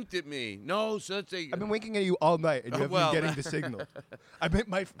should have winked at me. No, so that's a. I've been winking at you all night, and you haven't well. been getting the signal. I've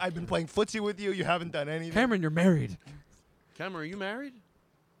been playing footsie with you. You haven't done anything. Cameron, you're married. Cameron, are you married?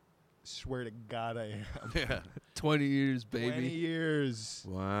 Swear to God, I am. Yeah. 20 years, baby. 20 years.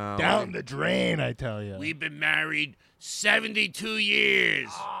 Wow. Down the drain, I tell you. We've been married 72 years.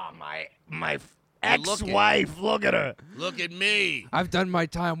 Oh, my ex-wife. Look at her. Look at me. I've done my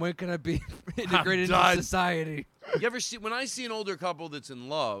time. When can I be integrated into done. society? You ever see when I see an older couple that's in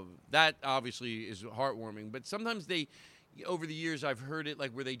love? That obviously is heartwarming. But sometimes over the years, I've heard it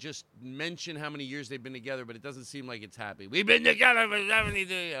like where they just mention how many years they've been together, but it doesn't seem like it's happy. We've been together for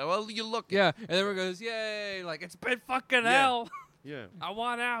 72 years. Well, you look. Yeah, and everyone goes, "Yay!" Like it's been fucking hell. Yeah. I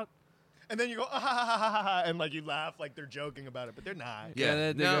want out. And then you go, ah, ha, ha, ha, ha, and like you laugh like they're joking about it, but they're not.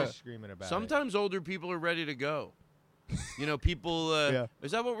 Yeah. they No. go. Screaming about Sometimes older people are ready to go. You know, people. Yeah.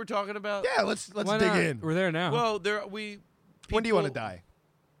 Is that what we're talking about? it. Yeah, let's Why dig not? in. We're there now. Well, When do you want to people- die?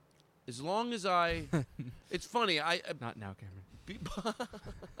 As long as I. It's funny. Not now, Cameron. People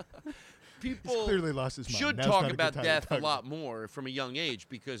He's clearly lost his mind. should Now's not talk a good about time to death a talk lot more from a young age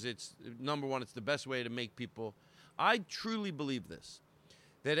because it's number one. It's the best way to make people. I truly believe this,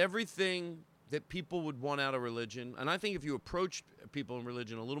 that everything that people would want out of religion, and I think if you approach people in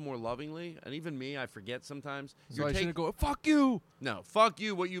religion a little more lovingly, and even me, I forget sometimes. So I shouldn't go, fuck you. No, fuck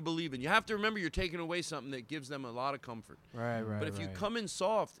you, what you believe in. You have to remember you're taking away something that gives them a lot of comfort. Right. But if you come in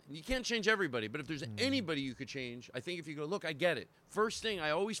soft, you can't change everybody. But if there's anybody you could change, I think if you go, look, I get it. First thing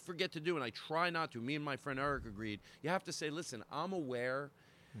I always forget to do, and I try not to, me and my friend Eric agreed, you have to say, listen, I'm aware.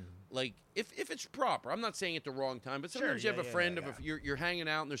 Like, if it's proper, I'm not saying it the wrong time, but sometimes you have a friend you're hanging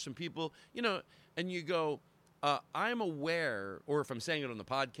out and there's some people, you know, and you go, I'm aware, or if I'm saying it on the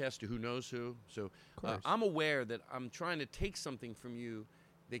podcast to who knows who, so I'm aware that I'm trying to take something from you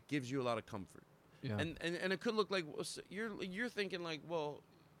that gives you a lot of comfort. Yeah. And it could look like you're thinking like, well,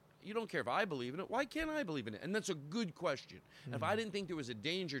 you don't care if I believe in it. Why can't I believe in it? And that's a good question. And if I didn't think there was a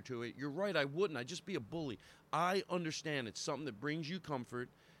danger to it, you're right, I wouldn't. I'd just be a bully. I understand it's something that brings you comfort,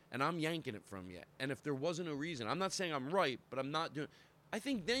 and I'm yanking it from you. And if there wasn't a reason, I'm not saying I'm right, but I'm not doing. I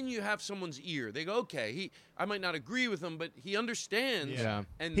think then you have someone's ear. They go, okay, I might not agree with him, but he understands. Yeah.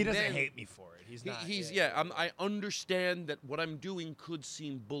 And He doesn't then hate me for it. He's not. I understand that what I'm doing could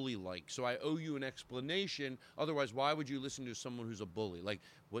seem bully-like, so I owe you an explanation. Otherwise, why would you listen to someone who's a bully? Like,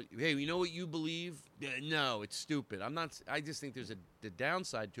 what? Hey, you know what you believe? No, it's stupid. I'm not. I just think there's the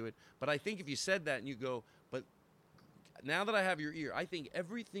downside to it. But I think if you said that and you go, but now that I have your ear, I think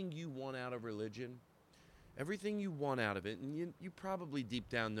everything you want out of religion, everything you want out of it, and you probably deep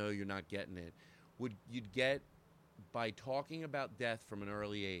down know you're not getting it, you'd get by talking about death from an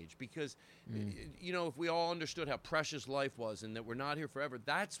early age. Because, you know, if we all understood how precious life was and that we're not here forever,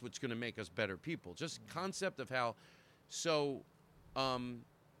 that's what's going to make us better people. Just concept of how, so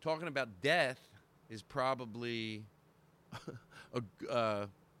talking about death is probably a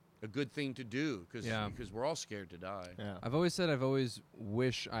good thing to do because we're all scared to die. Yeah. I've always said I've always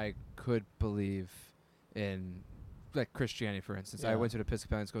wish I could believe in, like, Christianity, for instance. I went to an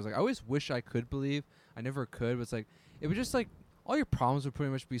Episcopalian school. I was like, I always wish I could believe. I never could. But it's like, it would just, like, all your problems would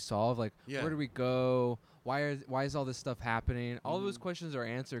pretty much be solved. Like, where do we go? Why is all this stuff happening? All those questions are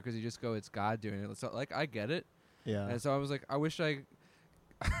answered because you just go, it's God doing it. So, like, I get it. Yeah. And so I was like, I wish I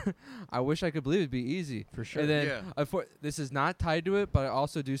could believe it'd be easy. For sure. And then, this is not tied to it, but I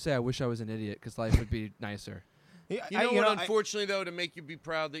also do say I wish I was an idiot because life would be nicer. You know what? Unfortunately, though, to make you be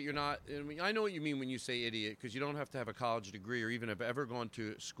proud that you're not. I mean, I know what you mean when you say idiot, because you don't have to have a college degree or even have ever gone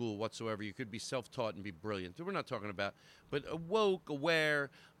to school whatsoever. You could be self-taught and be brilliant. We're not talking about, but woke, aware.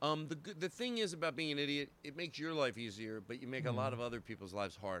 The thing is about being an idiot, it makes your life easier, but you make a lot of other people's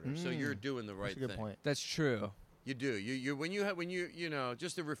lives harder. So you're doing the right That's a good thing. point. That's true. You do. You when you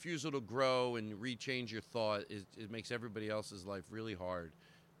just a refusal to grow and rechange your thought it makes everybody else's life really hard,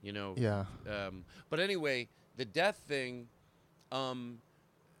 you know. Yeah. But anyway, the death thing.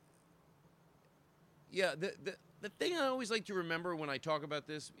 Yeah. The thing I always like to remember when I talk about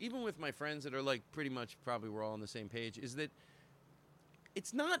this, even with my friends that are like pretty much probably we're all on the same page, is that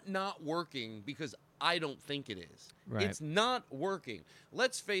it's not working because I don't think it is. Right. It's not working.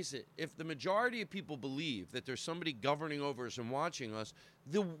 Let's face it, if the majority of people believe that there's somebody governing over us and watching us,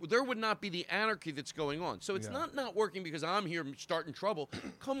 there would not be the anarchy that's going on. So it's not working because I'm here starting trouble.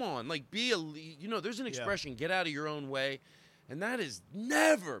 Come on, like there's an expression, get out of your own way. And that has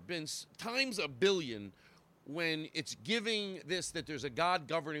never been times a billion when it's giving this that there's a God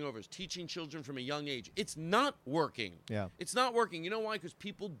governing over us, teaching children from a young age. It's not working. Yeah. It's not working. You know why? Because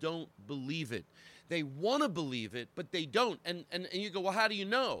people don't believe it. They want to believe it, but they don't. And you go, well, how do you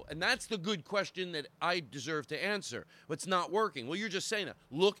know? And that's the good question that I deserve to answer. What's not working? Well, you're just saying it.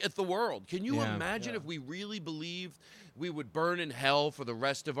 Look at the world. Can you imagine if we really believed we would burn in hell for the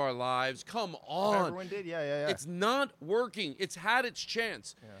rest of our lives? Come on. Everyone did, yeah. It's not working. It's had its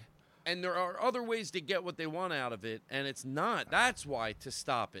chance. Yeah. And there are other ways to get what they want out of it, and it's not. That's why to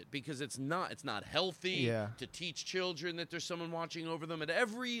stop it, because it's not healthy to teach children that there's someone watching over them at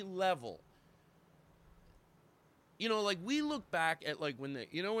every level. You know, like we look back at like when they,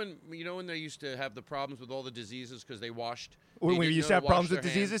 when they used to have the problems with all the diseases because they washed. When we used to have problems with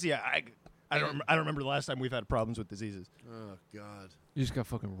diseases, I don't remember the last time we've had problems with diseases. Oh God! You just got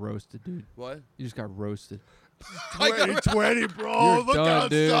fucking roasted, dude. What? You just got roasted. 2020, bro. You're Look done,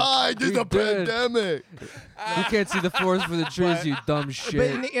 outside. dude. There's a pandemic. You can't see the forest for the trees, you dumb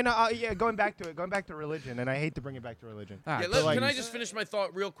shit. But going back to religion, and I hate to bring it back to religion. Can I just finish my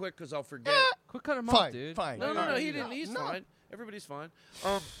thought real quick because I'll forget. Quit cutting him off, dude. Fine. No. He didn't. He's fine. Everybody's fine.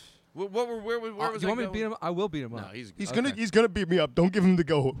 Where was you I want me to going? beat him? I will beat him No, up. He's gonna beat me up. Don't give him the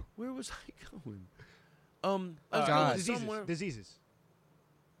go. Where was I going? I was going somewhere. Diseases.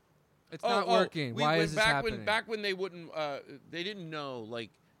 It's not working. Why is this happening? Back when they wouldn't, they didn't know. Like,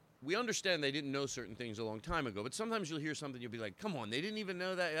 we understand they didn't know certain things a long time ago. But sometimes you'll hear something, you'll be like, "Come on, they didn't even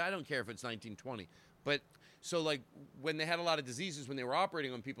know that." I don't care if it's 1920. But so like when they had a lot of diseases when they were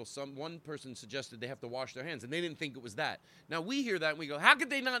operating on people, one person suggested they have to wash their hands, and they didn't think it was that. Now we hear that and we go, "How could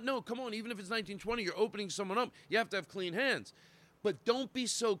they not know? Come on, even if it's 1920, you're opening someone up. You have to have clean hands." But don't be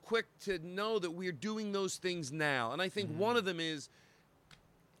so quick to know that we're doing those things now. And I think one of them is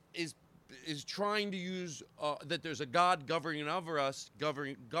trying to use that there's a God governing over us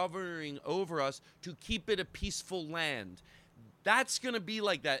to keep it a peaceful land. That's going to be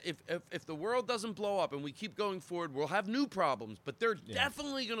like that. If the world doesn't blow up and we keep going forward, we'll have new problems. But they're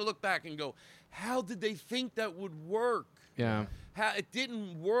definitely going to look back and go, how did they think that would work? Yeah. It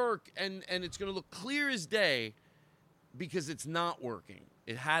didn't work, and it's going to look clear as day because it's not working.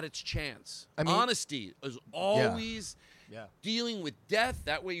 It had its chance. I mean, honesty is always dealing with death.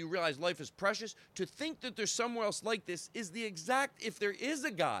 That way you realize life is precious. To think that there's somewhere else like this is the exact, if there is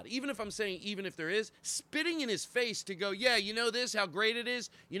a God, even if I'm saying even if there is, spitting in his face to go, yeah, you know this, how great it is?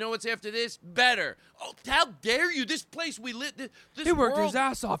 You know what's after this? Better. Oh, how dare you? This place we lit, this he worked world his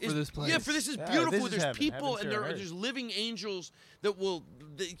ass off for this place. Yeah, for this is beautiful. This is there's heaven. people Heaven's and here, there's living angels that will,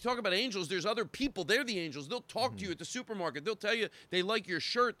 they talk about angels, there's other people, they're the angels. They'll talk to you at the supermarket. They'll tell you they like your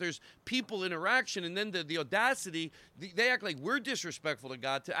shirt. There's people interaction, and then the audacity, they act like we're disrespectful to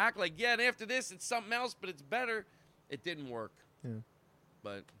God, to act like, yeah, and after this it's something else, but it's better. It didn't work. Yeah.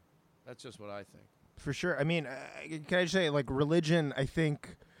 But that's just what I think. For sure. I mean, can I just say, like, religion, I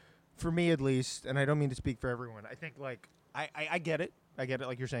think, for me at least, and I don't mean to speak for everyone, I think, like, I get it. I get it,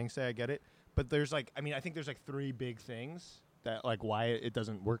 like you're saying, I get it. But there's, like, I mean, I think there's, like, three big things that, like, why it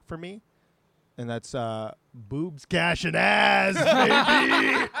doesn't work for me. And that's boobs, cash, and ass,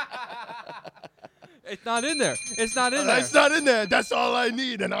 baby. It's not in there. It's not in there. It's not in there. That's all I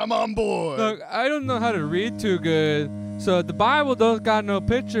need, and I'm on board. Look, I don't know how to read too good, so the Bible don't got no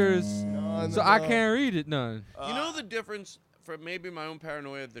pictures, so I can't read it none. You know the difference, from maybe my own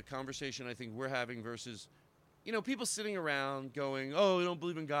paranoia, the conversation I think we're having versus, you know, people sitting around going, oh, we don't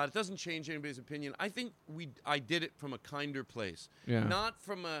believe in God. It doesn't change anybody's opinion. I think I did it from a kinder place. Yeah. Not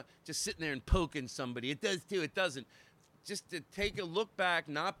from just sitting there and poking somebody. It does too. It doesn't. Just to take a look back,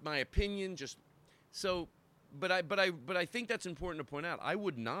 not my opinion, just so. But I think that's important to point out. I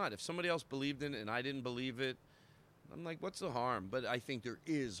would not, if somebody else believed in it and I didn't believe it, I'm like, what's the harm? But I think there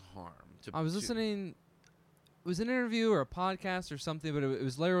is harm. I was listening. It was an interview or a podcast or something, but it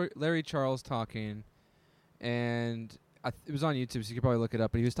was Larry Charles talking. And it was on YouTube, so you could probably look it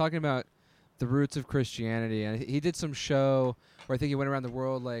up. But he was talking about the roots of Christianity, and he did some show where I think he went around the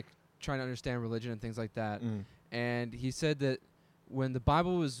world, like trying to understand religion and things like that. and he said that when the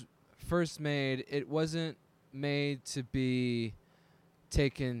Bible was first made, it wasn't made to be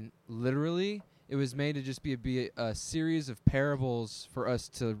taken literally. It was made to just be a series of parables for us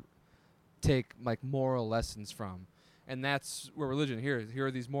to take like moral lessons from. And that's where religion here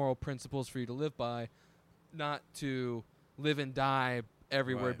are these moral principles for you to live by, not to live and die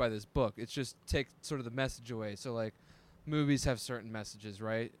every word by this book. It's just take sort of the message away. So like movies have certain messages,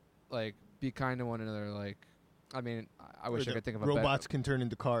 right? Like be kind to one another. Like, I mean, I wish I could think of a better. Robots can turn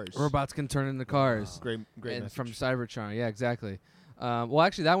into cars. Robots can turn into cars. Great And message. from Cybertron, yeah, exactly. Well,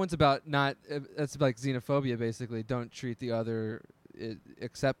 actually, that one's about that's like xenophobia, basically. Don't treat the other,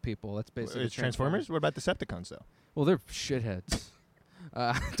 accept people. That's basically It's Transformers? What about Decepticons, though? Well, they're shitheads.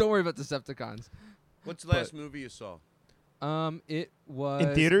 Don't worry about Decepticons. What's the last movie you saw? It was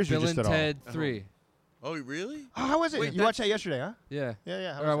In theaters or Bill just and at all? Ted 3. Oh, really? Oh, how was it? Wait, You watched that yesterday, huh? Yeah.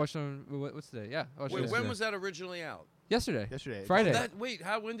 Yeah. How Or I was watched on what's today? Yeah. I watched it Wait, when yesterday. was that originally out? Yesterday. Yesterday. Friday.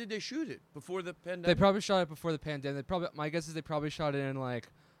 When did they shoot it? Before the pandemic? They probably shot it before the pandemic. My guess is they probably shot it in like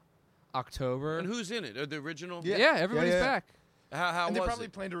October. And who's in it? Are the original? Yeah, everybody's back. How And they was probably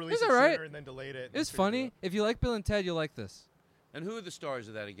it? planned to release It's it alright. sooner and then delayed it. It's funny. If you like Bill and Ted, you'll like this. And who are the stars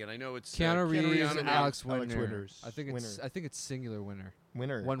of that again? I know it's Keanu Reeves Reeves and and Alex Alex Winter. Winters. I think it's singular winner.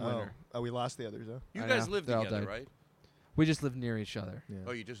 Winner. One Oh. winner. Oh, we lost the others, though. You I guys know. live They all together, died. right? We just live near each other. Yeah.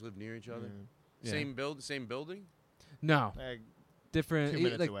 Oh, you just live near each other? Yeah. Same building? No, Like, different. 2 e-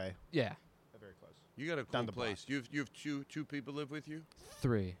 minutes like, away. Yeah, Very close. You got a cool Down the block. place. You have two people live with you?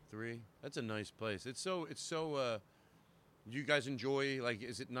 3. 3? That's a nice place. It's so you guys enjoy, like,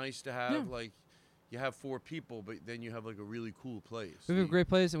 is it nice to have like you have 4 people, but then you have like a really cool place? We have a great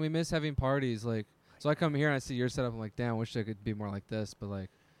place, and we miss having parties. Like, so I come here and I see your setup. I'm like, damn, I wish I could be more like this. But like,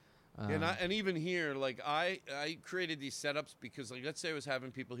 And even here, like I created these setups because, like, let's say I was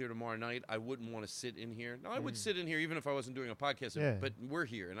having people here tomorrow night, I wouldn't want to sit in here. No, I would sit in here even if I wasn't doing a podcast. Yeah. But we're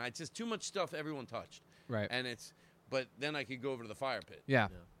here, and it's just too much stuff everyone touched. right? And but then I could go over to the fire pit. Yeah.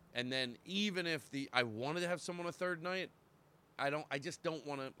 And then even if I wanted to have someone a third night, I just don't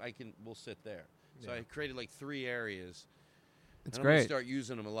want to. We'll sit there. So I created like 3 areas. It's and I'm gonna great. start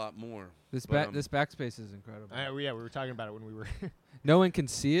using them a lot more. This But, this backspace is incredible. Yeah, we were talking about it when we were. No one can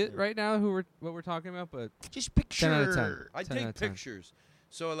see it right now. What we're talking about, but Just picture. 10 out of 10. I 10 out take of 10. pictures.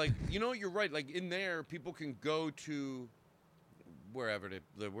 So like you're right. Like in there, people can go to wherever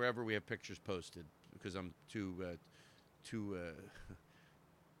we have pictures posted because I'm too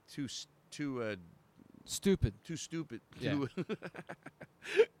Stupid. stupid. Yeah.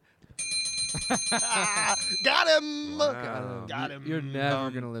 Got him. Wow. Got him. You're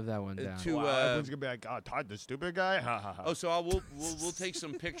never gonna live that one down. to Wow, everyone's gonna be like, "Oh, Todd, the stupid guy." Ha ha ha. Oh, so we'll take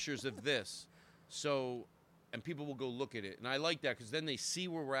some pictures of this, and people will go look at it, and I like that because then they see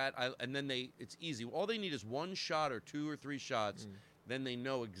where we're at, and then it's easy. All they need is 1 shot or 2 or 3 shots, then they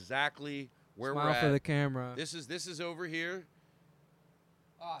know exactly where Smile we're at. for the camera. This is over here.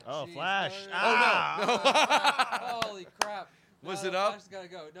 Oh, Flash. No, Ah. Holy crap. Was No, it up? Flash gotta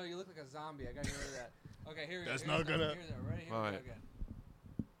go. No, you look like a zombie. I gotta get rid of that. Okay, here we go. That's Here's not that. gonna- Here's that. Ready? Here All we go right. again.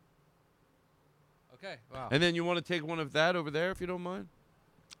 Okay. Wow. And then you want to take one of that over there if you don't mind.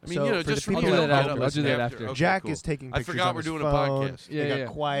 I mean, So you know, for the just people you that know, don't get know, up I'll do that after. Okay, Jack cool. is taking I pictures forgot on we're his doing phone. a podcast. Yeah, They got yeah.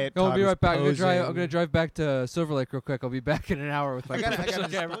 quiet. No, I'll be Todd was right back. I'm posing. gonna drive back to Silver Lake real quick. I'll be back in an hour with my I got professional a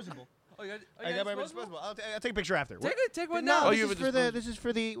camera. disposable. Oh, you I got my disposable. I'll take a picture after. Take one No, now. Oh, this you is have a for the. disposable. This is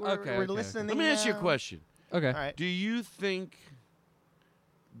for the. We're, Okay, we're okay. listening. Let me ask you a now. question. Okay. All right. Do you think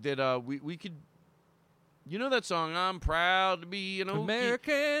that we could? You know that song, I'm proud to be an Okie.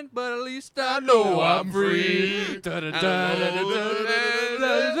 American, but at least I know I'm free. So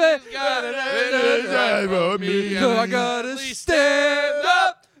I gotta stand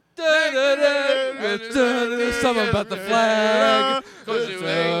up. Something about the flag. 'Cause you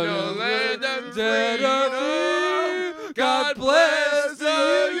ain't no land I'm free. God bless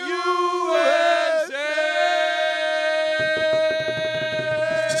the USA.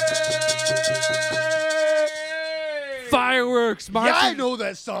 Fireworks, Yeah, marching. I know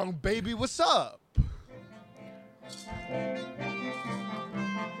that song, baby. What's up?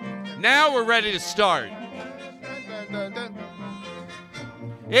 Now we're ready to start. Dun, dun, dun.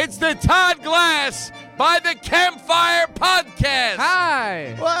 It's the Todd Glass by the Campfire Podcast.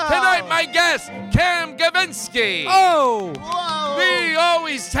 Hi. Wow. Tonight, my guest, Cam Gavinsky. Oh. Whoa. The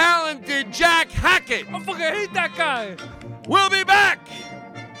always talented Jack Hackett. I fucking hate that guy. We'll be back.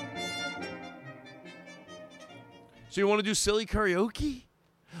 So you want to do silly karaoke?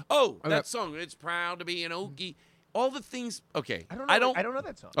 Oh, Okay. that song. It's proud to be an Okie. All the things. Okay. I don't know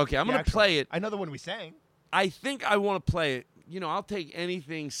that song. Okay, I'm The gonna actual play one. it. I know the one we sang. I think I want to play it. I'll take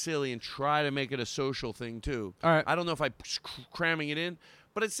anything silly and try to make it a social thing too. All right. I don't know if I'm cramming it in,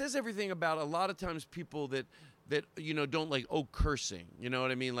 but it says everything about a lot of times people that don't like cursing. You know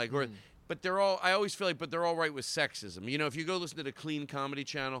what I mean? Like But they're all. I always feel like, but they're all right with sexism. If you go listen to the Clean Comedy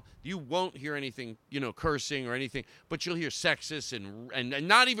Channel, you won't hear anything, cursing or anything. But you'll hear sexist and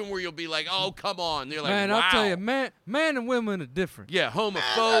not even where you'll be like, oh, come on. They're like, Man, wow. I'll tell you, man and women are different. Yeah,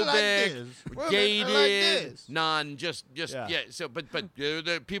 homophobic, gated, Yeah. So, but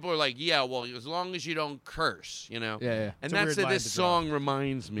the people are like, yeah, well, as long as you don't curse, Yeah. And It's a that's weird what line this to draw. song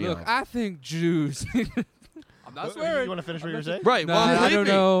reminds me Look, of. I think Jews. I'm not swearing. You want to finish what you were saying? Right. No, well, I believe don't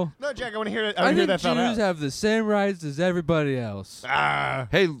me. know. No, Jack, I want to hear it. I I want to hear think that Jews out. have the same rights as everybody else.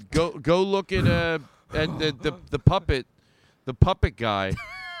 Hey, go look at the puppet guy.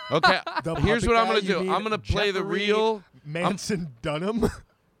 Okay, The here's puppet what I'm guy? gonna You do. mean I'm gonna play the Jeffrey real. Manson Dunham.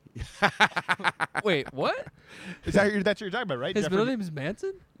 Wait, what? Is that that's what you're talking about, right? His Jeffrey- middle name is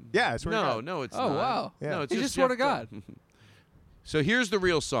Manson? Yeah, I swear to No, God. no, it's Oh, not. wow. Yeah. No, it's He just just swore to Jeff God. Dunham. So here's the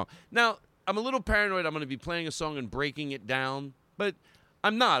real song. Now, I'm a little paranoid. I'm going to be playing a song and breaking it down, but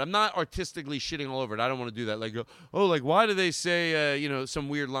I'm not. I'm not artistically shitting all over it. I don't want to do that. Like, like why do they say, some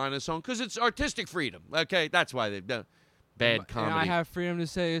weird line in a song? Because it's artistic freedom. Okay, that's why they've done bad And comedy. I have freedom to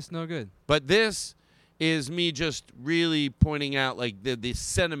say it's no good. But this is me just really pointing out like the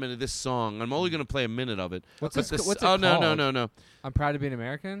sentiment of this song. I'm only going to play a minute of it. What's But it the what's oh it no called? no. I'm proud to be an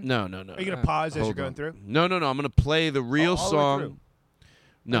American? No. Are you going to pause as you're Hold going on. through? No. I'm going to play the real all the way song. through?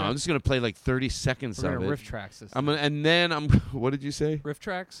 No, Okay. I'm just going to play like 30 seconds We're of going it. to riff tracks this I'm time. gonna, and then I'm. What did you say? Riff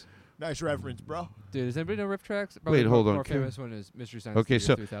tracks? Nice reference, bro. Dude, does anybody know riff tracks? Wait, hold on. More Can- famous one is Mystery Science Okay, Theater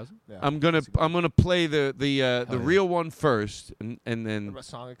so 3000. Yeah. I'm gonna play the yeah. real one first, and What then about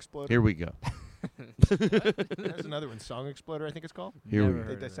Song Exploder? here we go. There's another one. Song Exploder, I think it's called. Here we Never go. They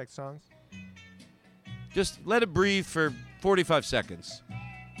heard of it. dissect songs. Just let it breathe for 45 seconds.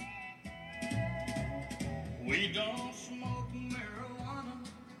 We don't smoke marijuana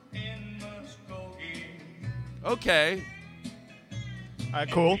in Muskogee. Okay. All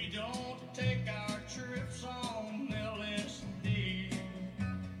right, cool. We don't take our trips on LSD.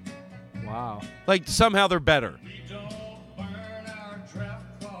 Wow. Like somehow they're better. We don't burn our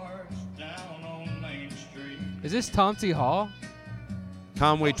draft cards down on Main Street. Is this Tom T. Hall?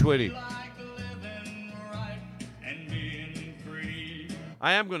 Conway Twitty. Like living right and being free.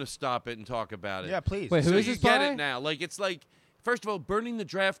 I am gonna stop it and talk about it. Yeah, please. Wait, who So is you this get by? it now. Like it's like, first of all, burning the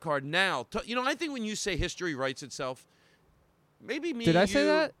draft card now. I think when you say history writes itself, maybe me. Did I and say you-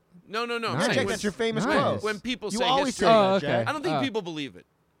 that? No. Nice. Yeah, I'm saying Jack, when- that's your famous Nice. quote. when people you say always history. say Oh, that, okay. Jack. I don't think Oh. people believe it.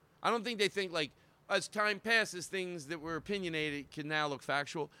 I don't think they think like as time passes, things that were opinionated can now look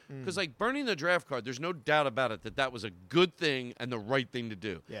factual. Because like burning the draft card, there's no doubt about it that was a good thing and the right thing to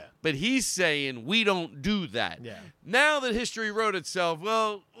do. Yeah. But he's saying we don't do that. Yeah. Now that history wrote itself,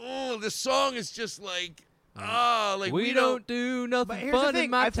 well, this song is just like, like we don't do nothing But here's the fun thing.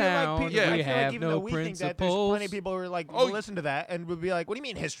 in my I feel town. like people, Yeah. I We feel have like even no though we think that there's principles. plenty of people who are like, Oh, will listen to that and would be like, "What do you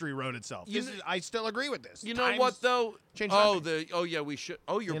mean history wrote itself?" You This kn- is, I still agree with this. You know Times what though? change Oh, yeah, we should.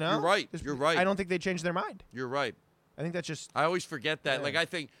 Oh, you're right. This- You're right. I don't think they changed their mind. You're right. I think that's just I always forget that. Yeah. Like I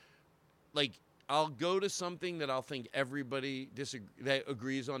think, like I'll go to something that I'll think everybody that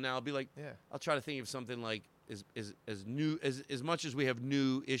agrees on. Now I'll be like, Yeah. I'll try to think of something like as new as much as we have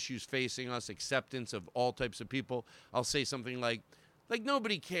new issues facing us, acceptance of all types of people. I'll say something like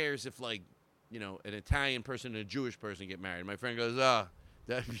nobody cares if like an Italian person and a Jewish person get married. My friend goes,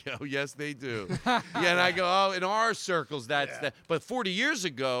 yes they do. Yeah, and I go, oh, in our circles that's that. But 40 years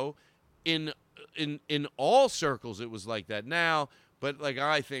ago, in all circles it was like that. Now, but like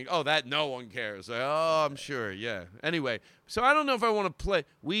I think, that no one cares. Like, I'm sure, yeah. Anyway, so I don't know if I want to play.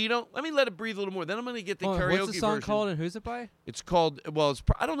 Let me let it breathe a little more. Then I'm going to get the Hold on, karaoke what's the song version. called and who's it by? It's called. Well,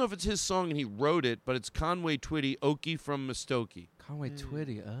 I don't know if it's his song and he wrote it, but it's Conway Twitty, Okie from Muskogee. Conway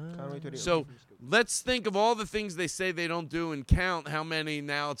Twitty. Oh. Conway Twitty. So let's think of all the things they say they don't do and count how many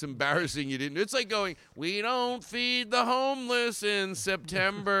now it's embarrassing you didn't do. It's like going, we don't feed the homeless in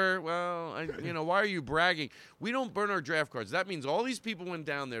September. Well, why are you bragging? We don't burn our draft cards. That means all these people went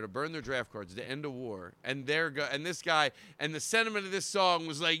down there to burn their draft cards to end a war. And and this guy, and the sentiment of this song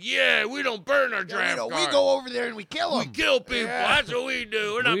was like, yeah, we don't burn our draft cards. we go over there and we kill We them. kill people. That's what we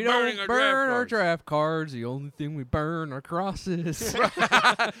do. We're not We burning don't our burn our draft cards. draft cards. The only thing we burn are crosses.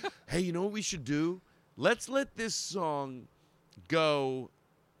 Hey, you know what we should do? Let's let this song go.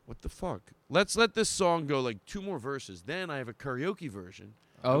 What the fuck? Let's let this song go like 2 more verses. Then I have a karaoke version.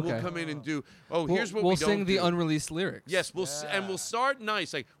 Oh, And we'll okay. come in and do. Here's what we'll we don't sing the do. unreleased lyrics. Yes, and we'll start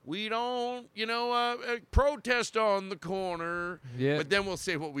nice, like we don't, protest on the corner. Yeah. But then we'll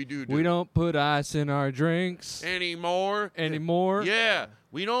say what we do. We don't put ice in our drinks anymore. Yeah,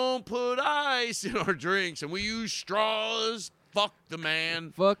 we don't put ice in our drinks, and we use straws. Fuck the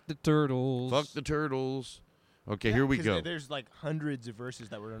man. Fuck the turtles. Fuck the turtles. Okay, Yeah, here we 'cause go. There's like hundreds of verses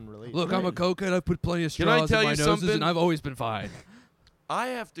that were unreleased. Look, I'm a cokehead. I put plenty of Can I straws tell in my you noses, something? and I've always been fine. I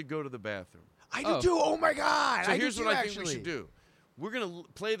have to go to the bathroom. I do too. Oh my god! So I do here's too, what I actually. think we should do. We're gonna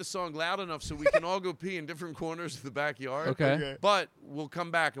play the song loud enough so we can all go pee in different corners of the backyard. Okay. But we'll come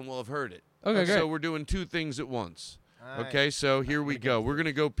back and we'll have heard it. Okay, So great. we're doing two things at once. All right. Okay, so here we go. We're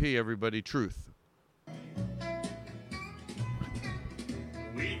gonna go pee, everybody. Truth.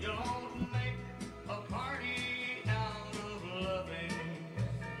 We don't make a party out of loving,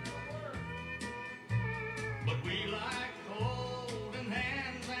 but we like holding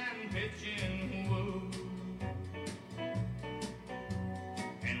hands and pitching woo.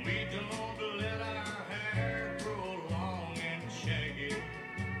 And we don't let our hair grow long and shaggy,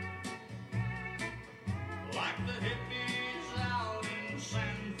 like the hippies out in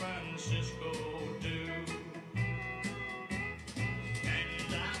San Francisco do.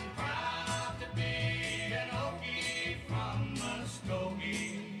 And I'm proud to be an Okie from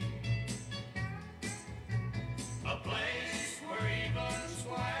Muskogee, a place where even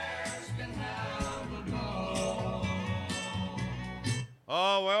squares can have a go.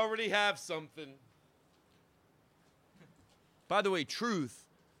 Oh, I already have something. By the way, truth.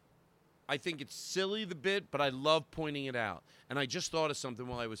 I think it's silly the bit, but I love pointing it out. And I just thought of something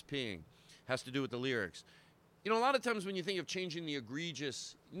while I was peeing. Has to do with the lyrics. A lot of times when you think of changing the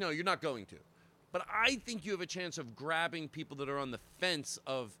egregious, no, you're not going to. But I think you have a chance of grabbing people that are on the fence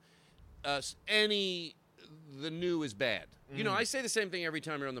of the new is bad. I say the same thing every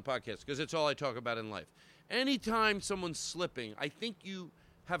time you're on the podcast because it's all I talk about in life. Anytime someone's slipping, I think you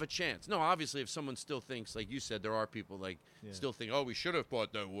have a chance. No, obviously, if someone still thinks, like you said, there are people still think, oh, we should have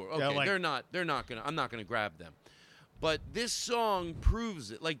bought that war. Okay, like- they're not gonna. I'm not gonna grab them. But this song proves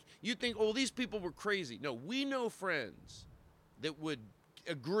it. Like, you think, oh, these people were crazy. No, we know friends that would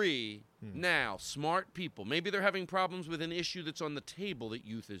agree now, smart people. Maybe they're having problems with an issue that's on the table that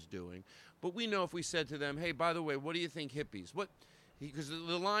youth is doing. But we know if we said to them, hey, by the way, what do you think hippies? Because the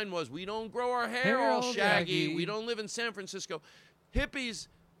line was, we don't grow our hair all shaggy. We don't live in San Francisco. Hippies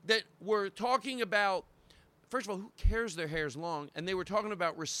that were talking about, first of all, who cares their hair's long? And they were talking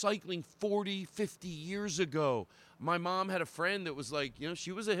about recycling 40, 50 years ago. My mom had a friend that was like,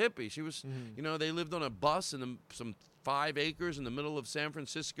 she was a hippie. She was, they lived on a bus in some 5 acres in the middle of San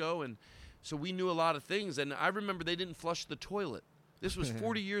Francisco. And so we knew a lot of things. And I remember they didn't flush the toilet. This was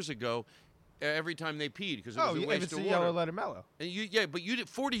 40 years ago. Every time they peed because it was a waste it's of the water. yellow, let it mellow. And but you did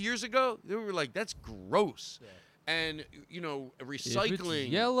 40 years ago. They were like, that's gross. Yeah. And recycling. If it's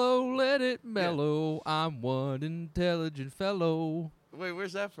yellow, let it mellow. I'm one intelligent fellow. Wait,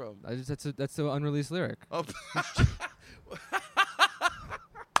 where's that from? That's the unreleased lyric. Oh.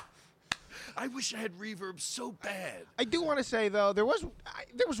 I wish I had reverb so bad. I do want to say though, there was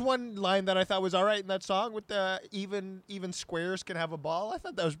one line that I thought was all right in that song with the even squares can have a ball. I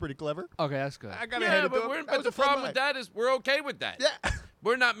thought that was pretty clever. Okay, that's good. I got ahead of but the problem with that is we're okay with that. Yeah.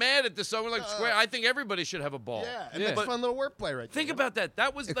 We're not mad at the song. We're like, square. I think everybody should have a ball. Yeah, and that's a fun little wordplay right there. Think about that.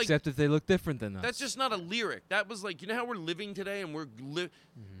 That was Except if they look different than us. That's just not a lyric. That was like, how we're living today, and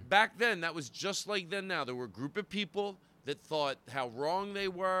back then, that was just like then now. There were a group of people that thought how wrong they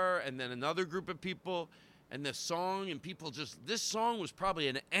were, and then another group of people, and the song, and people this song was probably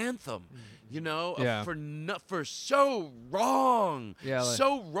an anthem, for so wrong. Yeah,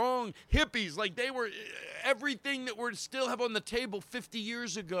 so wrong. Hippies, like they were, everything that we still have on the table 50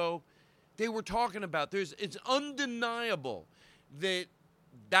 years ago, they were talking about. It's undeniable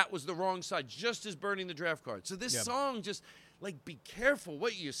that was the wrong side, just as burning the draft card. So this song just, be careful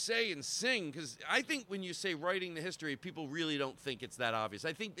what you say and sing, because I think when you say writing the history, people really don't think it's that obvious.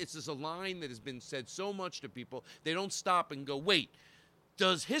 I think it's just a line that has been said so much to people, they don't stop and go, wait,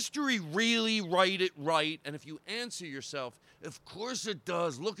 does history really write it right? And if you answer yourself, of course it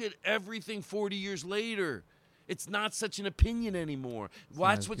does. Look at everything 40 years later. It's not such an opinion anymore.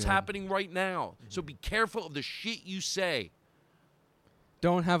 That's what's happening right now. So be careful of the shit you say.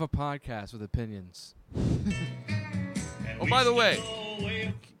 Don't have a podcast with opinions. Oh, by the way,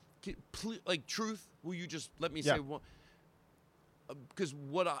 truth, will you just let me say one? Because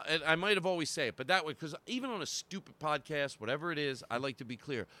I might have always say it, but that way, because even on a stupid podcast, whatever it is, I like to be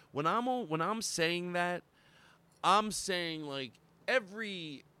clear. When I'm saying that, I'm saying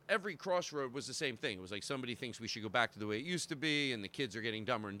every every crossroad was the same thing. It was like somebody thinks we should go back to the way it used to be, and the kids are getting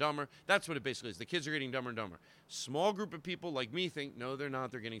dumber and dumber. That's what it basically is. The kids are getting dumber and dumber. Small group of people like me think, no, they're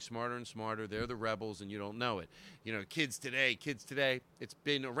not. They're getting smarter and smarter. They're the rebels, and you don't know it. You know, kids today, it's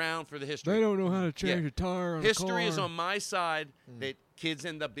been around for the history. They don't know how to change a tire on History a is car. on my side that kids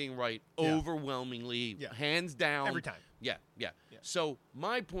end up being right overwhelmingly, hands down. Every time. Yeah. So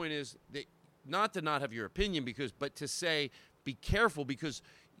my point is that not to not have your opinion but to say be careful because,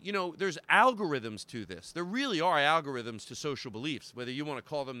 you know, there's algorithms to this. There really are algorithms to social beliefs, whether you want to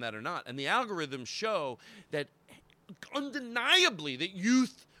call them that or not. And the algorithms show that undeniably that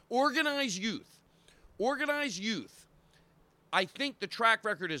organized youth, I think the track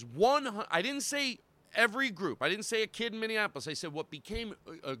record is 100. I didn't say every group. I didn't say a kid in Minneapolis. I said what became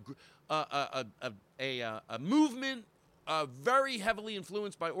a movement very heavily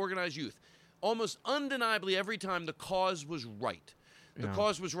influenced by organized youth. Almost undeniably, every time the cause was right. The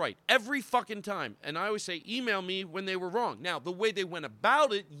cause was right. Every fucking time. And I always say, email me when they were wrong. Now, the way they went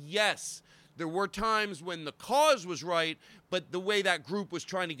about it, yes. There were times when the cause was right, but the way that group was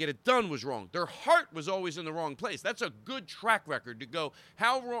trying to get it done was wrong. Their heart was always in the wrong place. That's a good track record to go,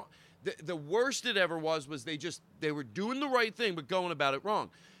 how wrong. The worst it ever was they were doing the right thing, but going about it wrong.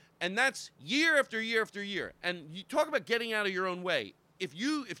 And that's year after year after year. And you talk about getting out of your own way. If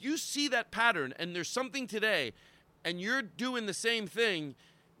you see that pattern and there's something today and you're doing the same thing,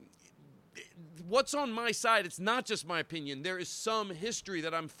 what's on my side, it's not just my opinion. There is some history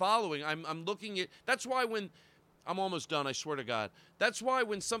that I'm following. I'm looking at. That's why when I'm almost done, I swear to God. That's why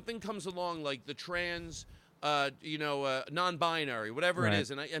when something comes along like the trans, non-binary, whatever it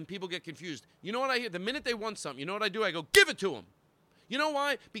is, and people get confused. You know what I hear? The minute they want something, you know what I do? I go, give it to them. You know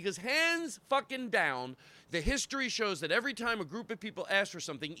why? Because hands fucking down, the history shows that every time a group of people ask for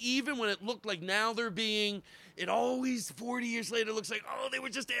something, even when it looked like now they're being, it always 40 years later looks like, oh, they were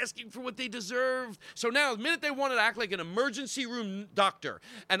just asking for what they deserved. So now, the minute they want to act like an emergency room doctor,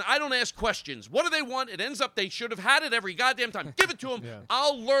 and I don't ask questions, what do they want? It ends up they should have had it every goddamn time. Give it to them.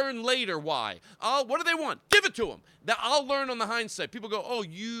 I'll learn later why. What do they want? Give it to them. I'll learn on the hindsight. People go, oh,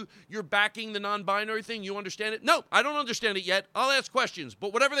 you're backing the non-binary thing? You understand it? No, I don't understand it yet. I'll ask questions.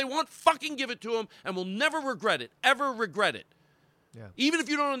 But whatever they want, fucking give it to them, and we'll never regret it. Ever regret it. Yeah. Even if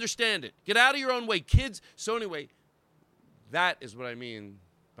you don't understand it. Get out of your own way, kids. So anyway, that is what I mean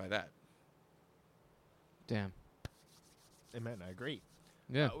by that. Damn. Amen. I agree.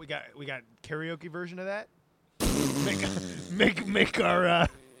 Yeah. We got karaoke version of that. make our.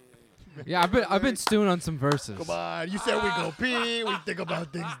 Yeah, I've been stewing on some verses. Come on, you said we go pee. We think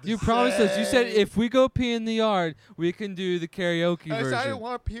about things. You promised us. You said if we go pee in the yard, we can do the karaoke version. I didn't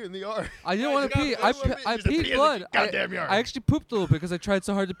want to pee in the yard. I didn't want to pee. I peed blood. Goddamn yard. I actually pooped a little bit because I tried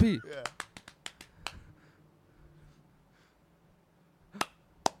so hard to pee. Yeah.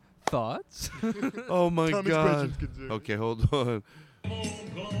 Thoughts? Oh my Tommy's God. questions concerned. Okay, hold on.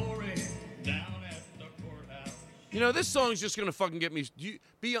 Glory down at the courthouse. You know, this song's just going to fucking get me.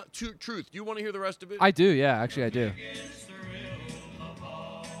 Truth, do you want to hear the rest of it? I do, yeah. Actually, I do.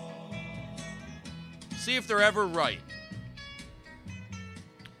 See if they're ever right.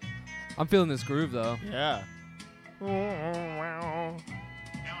 I'm feeling this groove, though. Yeah. Cowboy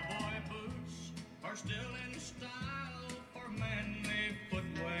boots are still in style for manly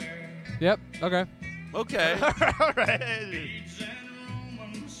footwear. Yep, okay. Okay. All right. Beads and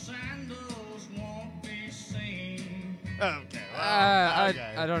Roman sandals won't be seen. Okay.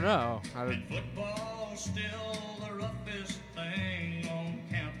 I don't know. And football's still the roughest thing on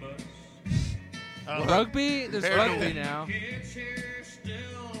campus. Rugby? There's Fair rugby enough. now. Kids here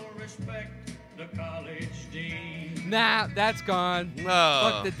still respect the college dean. Nah, that's gone. No.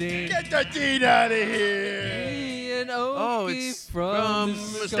 Fuck the dean. Get the dean out of here. Ian Oh, Okie it's from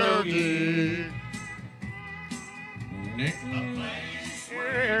Muskogee. Muskogee.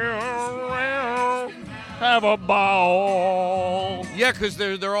 Have a ball. Yeah, because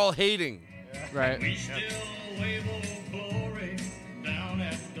they're all hating. Right. We still wave old glory down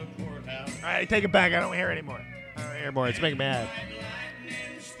at the courthouse. All right, take it back. I don't hear it anymore. I don't hear it anymore. It's making me mad.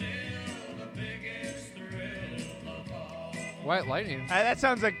 Lightning still the biggest thrill of all. White lightning. That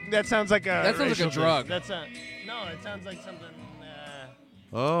sounds like a That sounds like a racial drug. That's no. It sounds like something.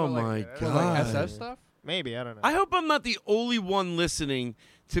 Oh Like- my What, God. like SF stuff? Maybe I don't know. I hope I'm not the only one listening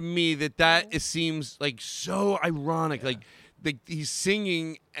to me that it seems like so ironic. Like he's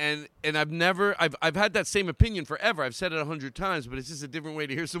singing and I've had that same opinion forever. I've said it 100 times, but it's just a different way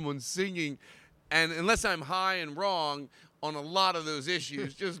to hear someone singing. And unless I'm high and wrong on a lot of those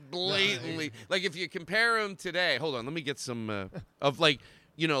issues, just blatantly, like if you compare them today, hold on, let me get some of like,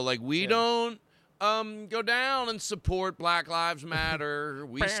 you know, like we don't. go down and support Black Lives Matter.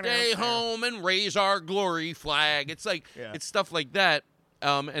 We stay home and raise our glory flag. It's like it's stuff like that.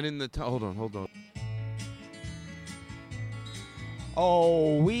 And in the hold on.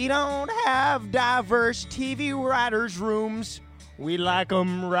 Oh, we don't have diverse TV writers' rooms. We like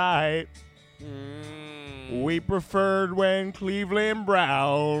them right. We preferred when Cleveland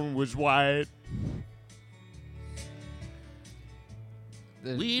Brown was white.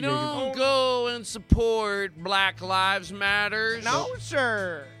 We don't go and support Black Lives Matter. No,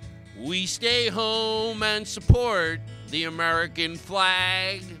 sir. We stay home and support the American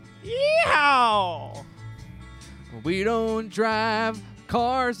flag. Yeehaw! We don't drive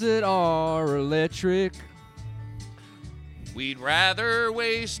cars that are electric. We'd rather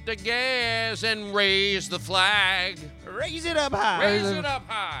waste the gas and raise the flag. Raise it up high. Raise it up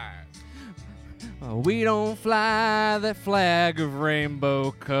high. We don't fly that flag of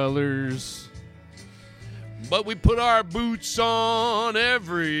rainbow colors. But we put our boots on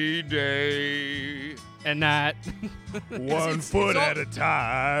every day. And not 1 foot at a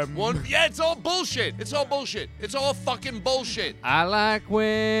time. It's all bullshit. It's all bullshit. It's all fucking bullshit. I like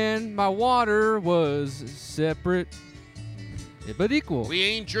when my water was separate, but equal. We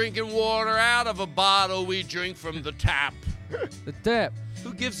ain't drinking water out of a bottle. We drink from the tap. The tap.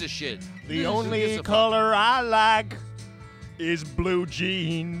 Who gives a shit? The only color I like is blue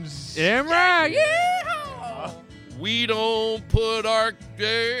jeans. Damn right. Yeah. We don't put our...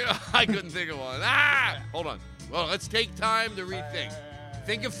 I couldn't think of one. Hold on. Well, let's take time to rethink.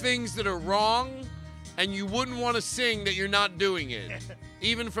 Think of things that are wrong and you wouldn't want to sing that you're not doing it,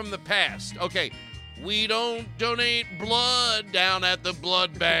 even from the past. Okay. We don't donate blood down at the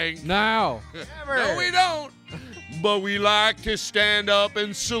blood bank. No. No, we don't. But we like to stand up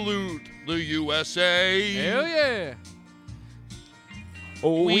and salute the USA. Hell yeah.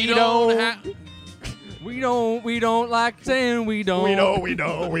 We don't have... We don't like saying we don't. We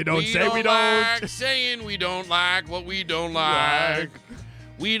don't say we don't. Like saying we don't like what we don't like.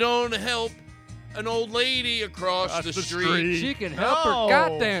 We don't help an old lady across the street. She can help her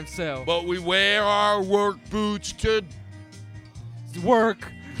goddamn self. But we wear our work boots to work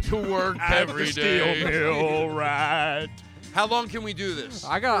every day. Steel mill, right? How long can we do this?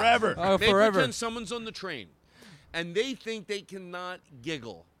 I got forever. They Forever. pretend someone's on the train, and they think they cannot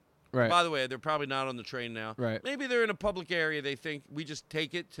giggle. Right. By the way, they're probably not on the train now. Right. Maybe they're in a public area. They think we just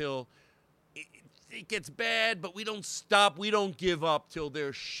take it till it gets bad, but we don't stop. We don't give up till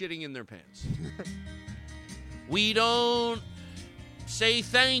they're shitting in their pants. We don't say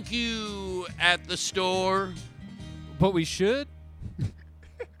thank you at the store. But we should?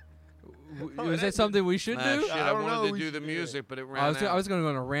 Is that something we should do? Shit, I wanted to do the music, but it ran out. I was going to go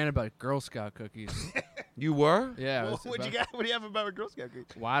on a rant about Girl Scout cookies. You were? Yeah. Well, what do you have about Girl Scout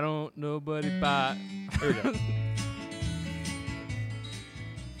cookies? Why don't nobody buy? Here we go.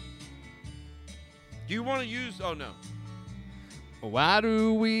 Do you want to use? Oh no. Why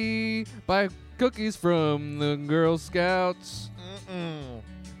do we buy cookies from the Girl Scouts?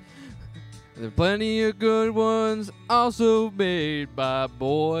 There are plenty of good ones also made by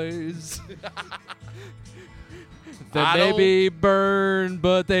boys. That may be burned,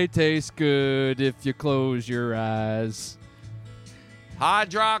 but they taste good if you close your eyes.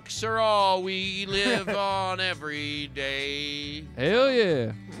 Hydroxyrol we live on every day. Hell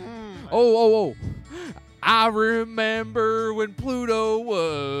yeah. Oh. I remember when Pluto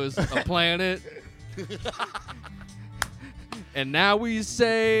was a planet. And now we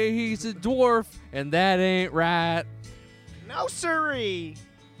say he's a dwarf, and that ain't right. No, sirree.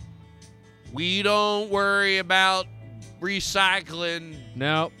 We don't worry about recycling.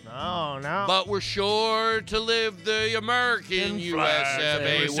 Nope. No. But we're sure to live the American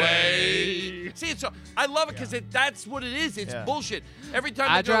USA way. See, I love it because that's what it is. It's bullshit. Every time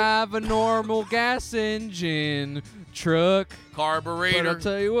I drive a normal gas engine truck. Carburetor. But I'll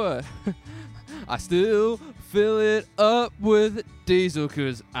tell you what, I still fill it up with diesel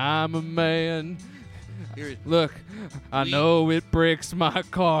because I'm a man. Look, I know it breaks my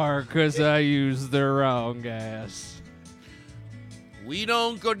car because I use the wrong gas. We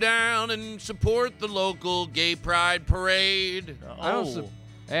don't go down and support the local gay pride parade. I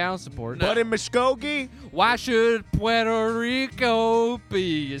don't support it. But in Muskogee? Why should Puerto Rico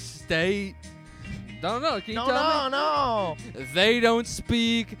be a state? Don't know. Can you tell me? No. They don't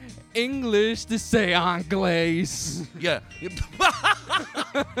speak English to say Anglais. Yeah.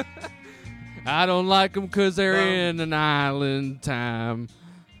 I don't like them because they're in an island time.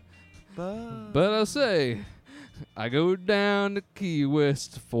 But I'll say, I go down to Key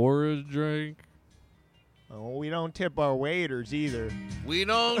West for a drink. Oh, we don't tip our waiters either. We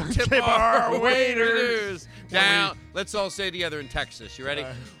don't tip Tip our our waiters down. Let's all say together in Texas. You ready?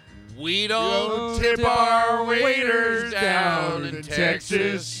 We don't tip tip our our waiters down in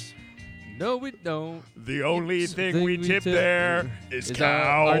Texas. No, we don't. The only thing we tip there is Is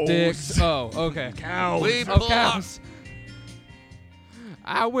our cows. dicks. Oh, okay. Cows. We Oh, cows.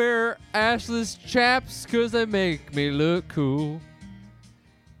 I wear assless chaps 'cause they make me look cool.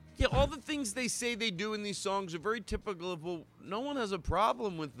 Yeah, all the things they say they do in these songs are very typical of, well, no one has a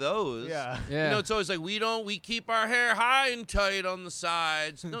problem with those. Yeah. Yeah. You know, it's always like, we keep our hair high and tight on the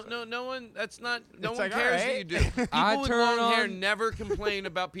sides. No one, that's not, no It's one like, cares all that right. you do. People I with turn long hair on- never complain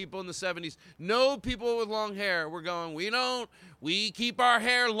about people in the 70s. No people with long hair. We're going, we keep our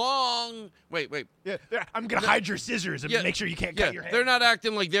hair long. Wait. Yeah, I'm gonna hide your scissors and make sure you can't cut your hair. They're not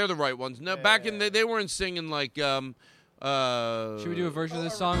acting like they're the right ones. No, back in they weren't singing like, Should we do a version of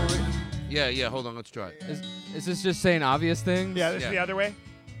this song? Yeah, hold on, let's try it. Is this just saying obvious things? Yeah, this is Yeah. the other way.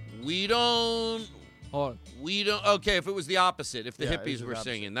 We don't. Hold Okay, if it was the opposite, if the Yeah, this hippies is were the opposite.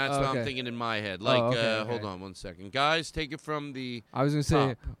 singing, that's what I'm Okay. thinking in my head. Like, okay. hold on one second. Guys, take it from the. I was going to say,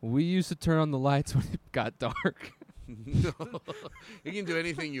 Top. we used to turn on the lights when it got dark. No, you can do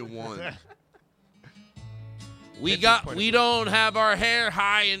anything you want. We point don't have our hair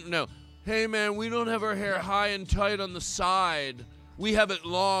high and no. Hey man, we don't have our hair high and tight on the side. We have it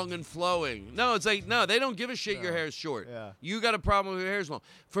long and flowing. No, it's like, no, they don't give a shit your hair's short. Yeah. You got a problem with your hair's long.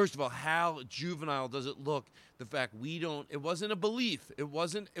 First of all, how juvenile does it look? The fact it wasn't a belief. It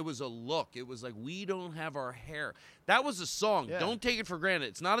was a look. It was like, we don't have our hair. That was a song. Yeah. Don't take it for granted.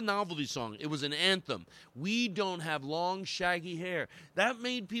 It's not a novelty song. It was an anthem. We don't have long, shaggy hair. That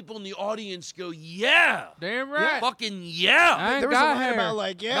made people in the audience go, yeah. Damn right. Fucking yeah. I ain't There was a got line hair. about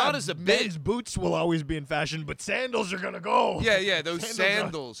like, Not as a bit. men's boots will always be in fashion, but sandals are gonna go. Yeah, those Sandals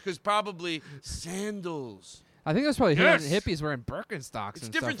sandals. Because probably sandals. I think that's probably Yes. hippies wearing Birkenstocks It's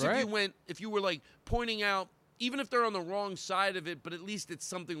and different stuff, right? if you were like pointing out, even if they're on the wrong side of it, but at least it's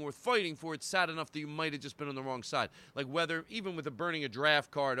something worth fighting for. It's sad enough that you might have just been on the wrong side. Like whether, even with burning a draft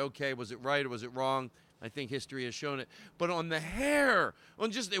card, okay, was it right or was it wrong? I think history has shown it. But on the hair,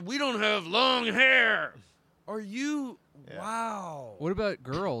 on just, we don't have long hair. Are you, wow. What about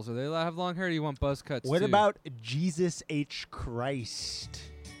girls? Are they allowed to have long hair or do you want buzz cuts What too? about Jesus H. Christ?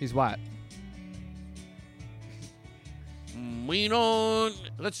 He's what? We don't,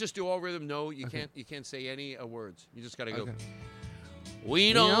 let's just do all rhythm. No, you can't say any words. You just got to go. Okay.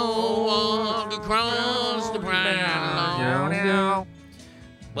 We don't walk across the brown lawn.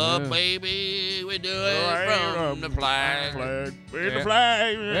 But Yeah. baby, we do it from the flag. Wave the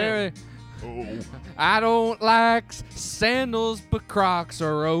flag. Hey, Oh. I don't like sandals, but Crocs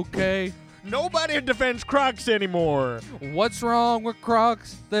are okay. Nobody defends Crocs anymore. What's wrong with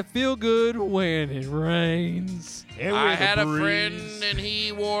Crocs? They feel good when it rains. And I with had a breeze. friend and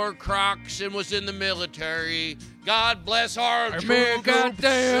he wore Crocs and was in the military. God bless our true America troops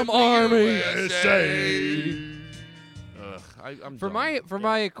damn of the army. USA. I'm For done.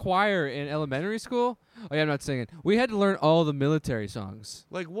 my choir in elementary school, oh yeah, I'm not singing. We had to learn all the military songs.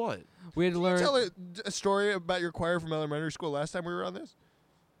 Like what? We had to learn. Tell a story about your choir from elementary school last time we were on this.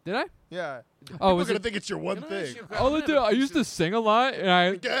 Did I? Yeah. Oh, People was are gonna it? think it's your one Can I ask thing. you a question? Oh, dude, I used to sing a lot, and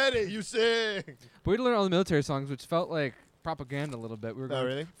I. Get it? You sing. We had to learn all the military songs, which felt like propaganda a little bit. We were going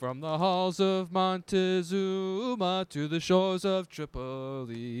really? from the halls of Montezuma to the shores of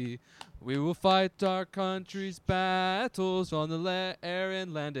Tripoli. We will fight our country's battles on the air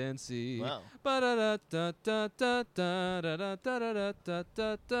and land and sea. Wow. From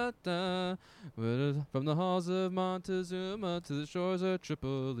the halls of Montezuma to the shores of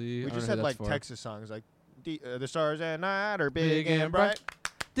Tripoli. We I just don't had know who like that's for. Texas songs like the stars at night are big and bright.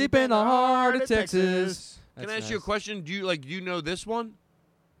 Deep in the heart of Texas. Can I That's ask you a nice. question? Do you know this one?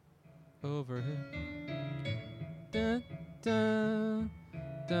 Over here. Dun, dun,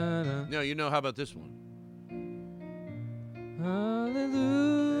 dun, dun. No, you know. How about this one?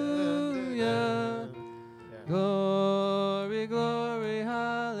 Hallelujah. Glory, glory,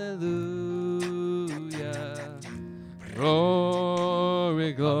 hallelujah.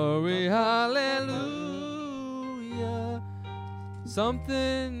 Glory, glory, hallelujah.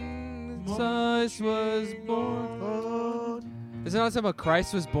 Something Christ was born. Is it not something about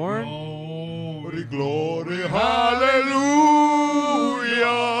Christ was born? Glory, glory, hallelujah.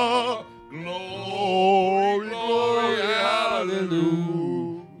 Glory, glory, hallelujah.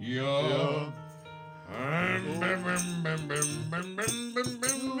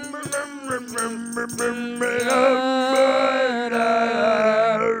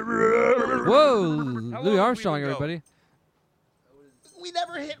 Whoa, Louis Armstrong, we go? everybody. we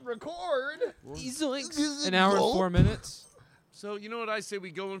never hit record. An hour and 4 minutes. So you know what I say? We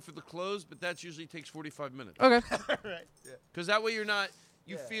go in for the close, but that usually takes 45 minutes. Okay. Right. Yeah. Because that way you're not.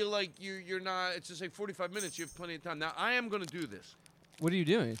 You feel like you're not. It's just like 45 minutes. You have plenty of time. Now I am going to do this. What are you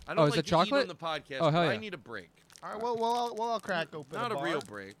doing? I don't is like it to chocolate? eat on the podcast. Oh, hell but yeah. I need a break. All right. Well, I'll crack open. Not a bar. real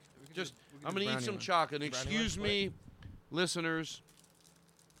break. Just I'm going to eat brownie some one. chocolate. And Brownie excuse one? me, listeners.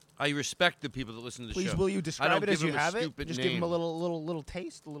 I respect the people that listen to the Please, show. will you I describe don't it as give you them a have it? stupid Just name. give them a little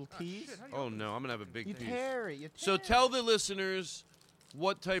taste, a little tease. Oh no, I'm gonna have a big You piece. tear it. You So tear tell the listeners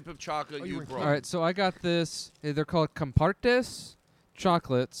what type of chocolate Oh, you you were brought. All right, so I got this. They're called Compartes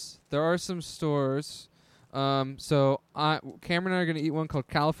chocolates. There are some stores. So Cameron and I are going to eat one called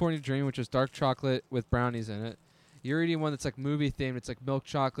California Dream, which is dark chocolate with brownies in it. You're eating one that's like movie themed. It's like milk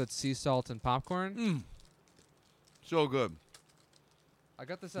chocolate, sea salt, and popcorn. So good. I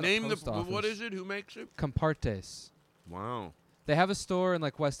got this at Name a the post office. what is it? Who makes it? Compartes. Wow. They have a store in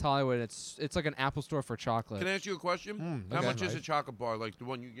like West Hollywood. It's like an Apple store for chocolate. Can I ask you a question? How okay. much is Nice. a chocolate bar like the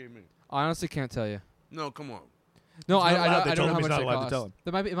one you gave me? I honestly can't tell you. No, come on. No, He's not allowed. They I told don't know him how he's much not it allowed to costs. tell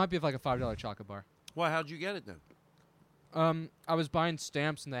him. It might be like a $5 chocolate bar. Why? How'd you get it then? I was buying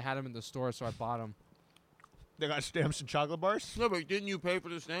stamps and they had them in the store, so I bought them. They got stamps and chocolate bars. No, but didn't you pay for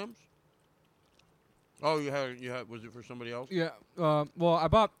the stamps? Oh, you had. Was it for somebody else? Yeah. Well, I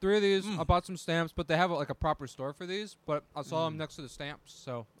bought 3 of these. I bought some stamps, but they have like a proper store for these. But I saw them next to the stamps,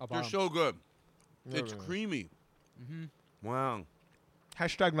 so I bought They're 'em. so good. Yeah, It's really. creamy. Wow.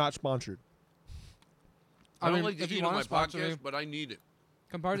 Hashtag not sponsored. I don't mean, like to if you eat on wanna my sponsor me- podcast, but I need it.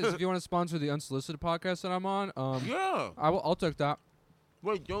 Compartes, if you want to sponsor the unsolicited podcast that I'm on, Yeah. I'll take that.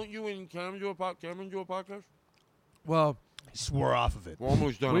 Wait, don't you and Cameron do a podcast? Well, He swore off of it. We're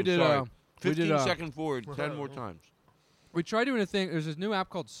almost done. We I'm did, sorry. we 15 did, second forward, 10 more times. we tried doing a thing. There's this new app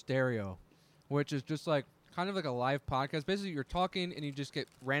called Stereo, which is just like kind of like a live podcast. Basically, you're talking and you just get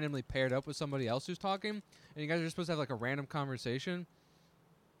randomly paired up with somebody else who's talking, and you guys are supposed to have like a random conversation.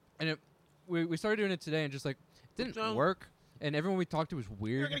 And we started doing it today, and just like it didn't sound- work. And everyone we talked to was You're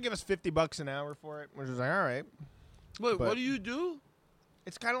weird. gonna give us $50 an hour for it, which is like, all right. Wait, But- what do you do?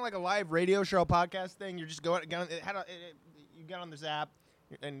 It's kind of like a live radio show podcast thing. You're just going, you get on this app,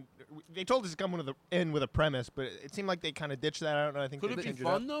 and they told us to come in with a premise, but it seemed like they kind of ditched that. I don't know. I think Could they it be changed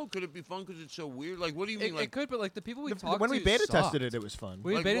fun though? Could it be fun because it's so weird? Like, what do you mean? It Like, could, but like the people we up. talked When to we beta tested sucked. it was fun.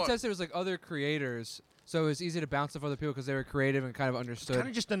 We Like beta what? tested it was like other creators, so it was easy to bounce off other people because they were creative and kind of understood. Kind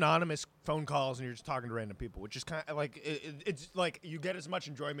of just anonymous phone calls, and you're just talking to random people, which is kind of like it's like you get as much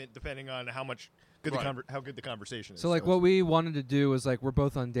enjoyment depending on how good Right. how good the conversation is. So like it's- what we wanted to do was like we're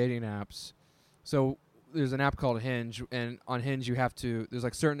both on dating apps. So there's an app called Hinge, and on Hinge you have to there's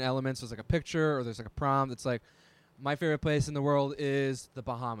like certain elements. There's like a picture or there's like a prompt. It's like my favorite place in the world is the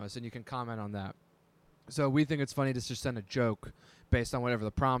Bahamas, and you can comment on that. So we think it's funny to just send a joke based on whatever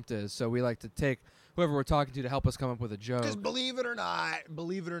the prompt is. So we like to take whoever we're talking to help us come up with a joke. Because believe it or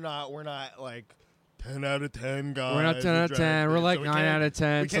not, we're not like 10 out of 10 guys. We're not 10 out of 10. We're like 9 out of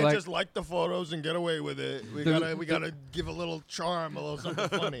 10. We So can't like just like the photos and get away with it. We gotta give a little charm, a little something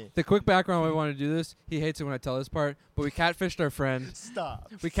funny. the quick background why we want to do this. He hates it when I tell this part, but we catfished our friend.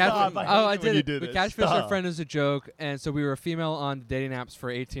 Stop. We Stop. catfished. I Oh, hate I it when did you it. do We this. catfished our Stop. friend as a joke, and so we were a female on dating apps for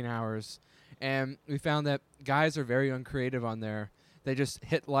 18 hours, and we found that guys are very uncreative on there. They just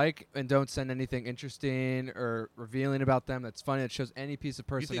hit like and don't send anything interesting or revealing about them that's funny that shows any piece of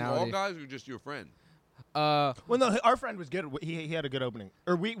you think all personality. guys or just your friend? Well, no, our friend was good. He had a good opening,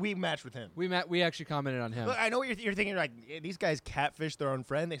 or we matched with him. We actually commented on him. Look, I know what you're thinking. You're like, these guys catfish their own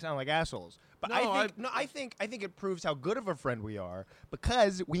friend. They sound like assholes. But No, I think it proves how good of a friend we are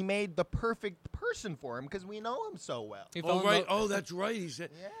because we made the perfect person for him because we know him so well. He fell Oh in right. love- Oh, that's right. He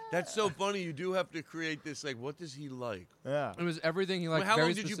said. That's so funny. You do have to create this. Like, what does he like? Yeah. It was everything he Well, liked. how very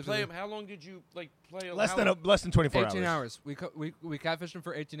long did you play specifically. him? How long did you like play? Less how than 24 18 hours. We catfished him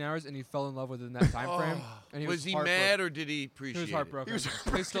for 18 hours, and he fell in love within that time frame. And he was he heartbroken. mad or did he appreciate? He was it? heartbroken. He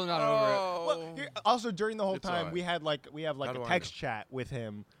was- He's still not over it. Oh. Well, also during the whole It's time alright. we have like How do a I text chat with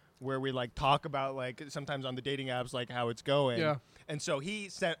him where we like talk about like sometimes on the dating apps like how it's going. Yeah. And so he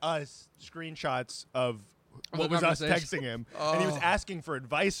sent us screenshots of Of what the was us conversation. texting him, and he was asking for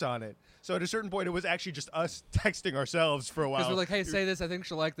advice on it. So at a certain point, it was actually just us texting ourselves for a while. Because we're like, hey, say this. I think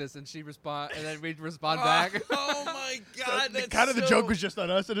she'll like this, and she respond, and then we respond back. Oh my God! That's kind of the so- joke was just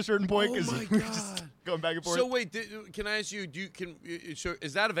on us at a certain point Oh because my we were just God. going back and forth. So wait, can I ask you? So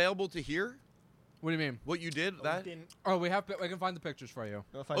is that available to hear? What do you mean? What you did? That? Oh, we can find the pictures for you.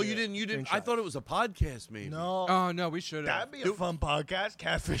 Oh, you didn't. You didn't. I thought it was a podcast. Maybe. No. Oh no, we should have. That'd be a fun podcast,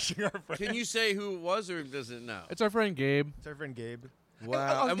 catfishing our friend. Can you say who it was, or does it know? It's our friend Gabe. It's our friend Gabe.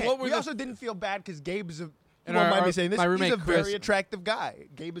 Wow. Okay, And what were we the- also didn't feel bad because Gabe's You won't mind me saying this. my He's roommate a Chris, very attractive guy.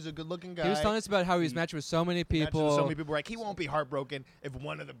 Gabe is a good-looking guy. he was telling us about how he's matched with so many Matches with people. So many people. Like he won't be heartbroken if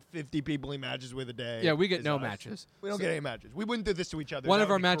one of the 50 people he matches with a day. Yeah, we get is no us. matches. We don't get any matches. We wouldn't do this to each other. One That of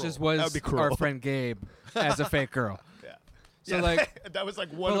would our be matches cruel. That would was be cruel. our friend Gabe as a fake girl. Yeah. So, Yeah, like, that was like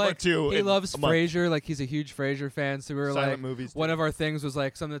one But, of our like, two. he in loves a month. Frasier. Like he's a huge Frasier fan. So we were Silent like, movies, one too. of our things was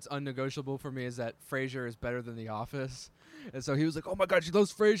like something that's unnegotiable for me is that Frasier is better than The Office. And so he was like, "Oh my God, she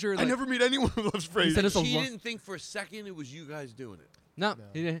loves Frasier." I Like, never meet anyone who loves He said Frasier. it's a She lo- didn't think for a second it was you guys doing it. No,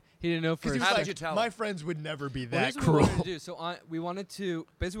 he didn't know for Because he a was How second. did you tell my him? friends would never be Well, that here's what cruel. we wanted to do. So we wanted to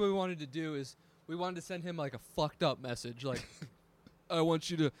basically what we wanted to do is we wanted to send him like a fucked up message, like I want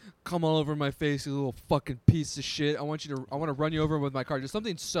you to come all over my face, you little fucking piece of shit. I want to run you over with my car. Just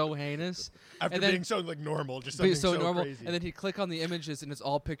something so heinous. After and then- being so like normal, just Be something so normal, crazy. and then he'd click on the images, and it's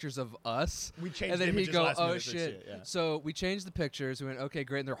all pictures of us. We changed and the then he'd images go, last "Oh minute for shit!" yeah. So we changed the pictures. We went, "Okay,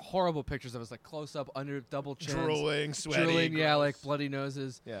 great." And they're horrible pictures of us, like close up, under double chins, Drooling, sweaty, drooling, yeah, gross. like bloody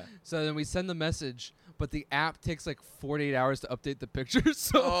noses. Yeah. So then we send the message, but the app takes like 48 hours to update the pictures,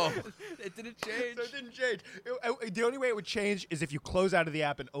 so Oh. it didn't change. So it didn't change. The only way it would change is if you close out of the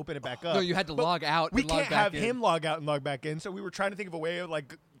app and open it back up. No, you had to But log out We and log can't back have in. him log out and log back in. So we were trying to think of a way of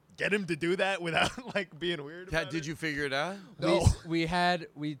like get him to do that without like being weird. Dad, about did it. you figure it out? No. We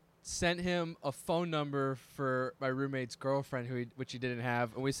sent him a phone number for my roommate's girlfriend, which he didn't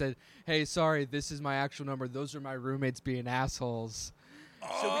have, and we said, "Hey, sorry, this is my actual number. Those are my roommates being assholes."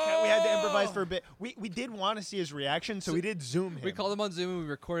 So we had to improvise for a bit. We did want to see his reaction, so we did Zoom him. We called him on Zoom and we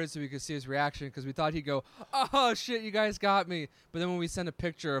recorded so we could see his reaction because we thought he'd go, "Oh shit, you guys got me!" But then when we sent a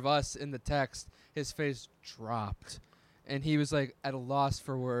picture of us in the text, his face dropped, and he was like at a loss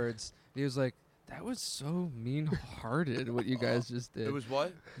for words. He was like, "That was so mean-hearted what you guys just did." It was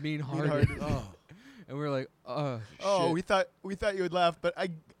what? mean-hearted. Oh. And we were like, "Oh shit." Oh, we thought you would laugh, but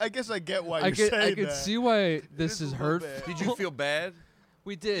I guess I get why I you're saying I could that. see why this is a is little hurtful. bad. Did you feel bad?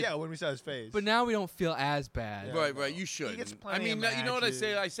 We did. Yeah, when we saw his face. But now we don't feel as bad. Yeah. Right, right. You should. gets I plenty mean, of you know what I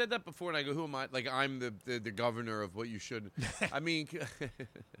say? matches. I said that before, and I go, "Who am I?" Like I'm the governor of what you should. I mean,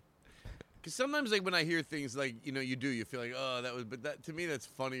 because sometimes like when I hear things like you feel like, oh, that was. But that to me, that's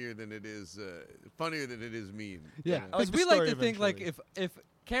funnier than it is. Funnier than it is mean. Yeah, I like because the we like story to think like eventually. if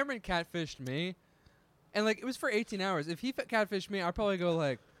Cameron catfished me, and like it was for 18 hours. If he catfished me, I'd probably go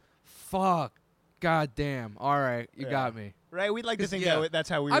like, "Fuck, goddamn, all right, you Yeah. got me." right, we'd like to 'Cause, think yeah. that's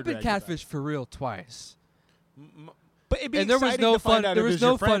how we. I've would been react to that. catfished for real twice, But it'd be and there was exciting no to find fun. out There if was it's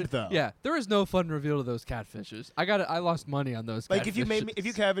your no friend, fun. though. Yeah, there was no fun reveal to those catfishes. I lost money on those. Like if you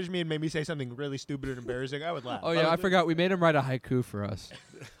catfishes. catfished me and made me say something really stupid and embarrassing, I would laugh. Oh yeah, I forgot. We made him write a haiku for us.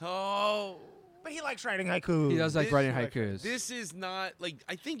 Oh. But he likes writing haiku. He does like This- writing haikus. This is not like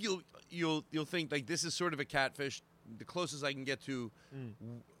I think you'll think like this is sort of a catfish. The closest I can get to,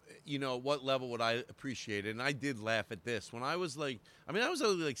 what level would I appreciate it? And I did laugh at this when I was like, I was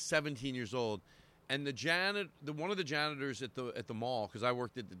only like 17 years old, and one of the janitors at the mall, because I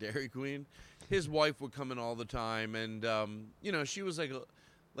worked at the Dairy Queen, his wife would come in all the time, and she was like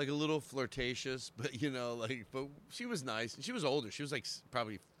a little flirtatious, but but she was nice, and she was older. She was like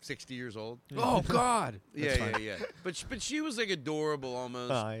probably 60 years old. Oh God. Yeah. But she was like adorable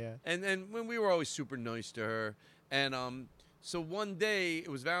almost. Oh, yeah. And when we were always super nice to her, and so one day it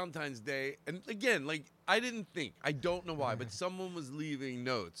was Valentine's Day, and again like I don't know why, but someone was leaving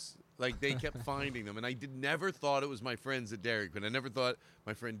notes. Like they kept finding them, and I never thought it was my friends at Dairy Queen. I never thought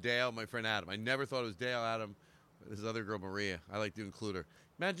my friend Dale, my friend Adam. I never thought it was Dale, Adam, this other girl Maria. I like to include her.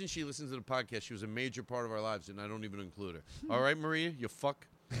 Imagine she listens to the podcast. She was a major part of our lives, and I don't even include her. All right, Maria, you fuck.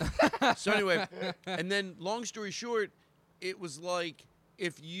 So anyway, and then long story short, it was like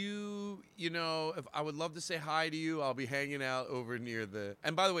if if I would love to say hi to you, I'll be hanging out over near the.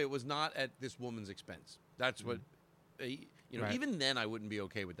 And by the way, it was not at this woman's expense. That's what. Right. Even then I wouldn't be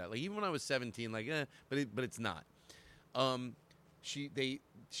okay with that. Like even when I was 17, like but it's not.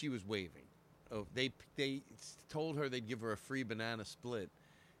 She was waving. Oh, they told her they'd give her a free banana split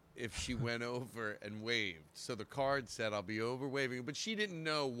if she went over and waved. So the card said, "I'll be over waving," but she didn't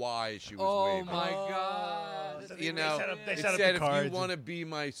know why she was Oh waving. my God. So They set up it the said, "If cards you want to be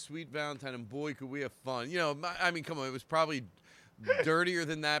my sweet Valentine," and boy, could we have fun. Come on, it was probably dirtier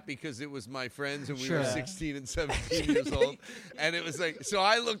than that because it was my friends and we were Sure. 16 and 17 years old. And it was like, so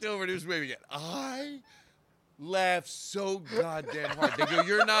I looked over and he was waving it. I laughed so goddamn hard. They go,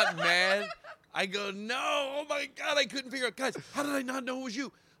 "You're not mad?" I go, "No." Oh my God, I couldn't figure out. Guys, how did I not know it was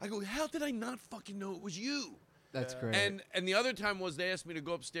you? I go, "How did I not fucking know it was you?" That's great. And the other time was they asked me to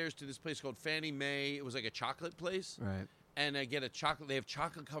go upstairs to this place called Fannie Mae. It was like a chocolate place. Right. And I get they have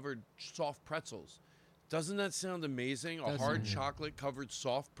chocolate covered soft pretzels. Doesn't that sound amazing? A Does hard it? chocolate covered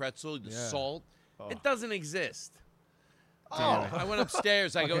soft pretzel, the Yeah. salt. It doesn't exist. Oh. I went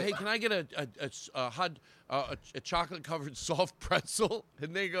upstairs. I go, hey, can I get a hot chocolate covered soft pretzel?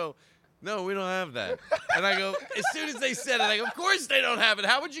 And they go, no, we don't have that. And I go, as soon as they said it, I go, of course they don't have it.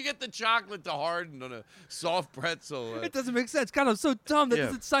 How would you get the chocolate to harden on a soft pretzel? It doesn't make sense. God, I'm so dumb. That Yeah.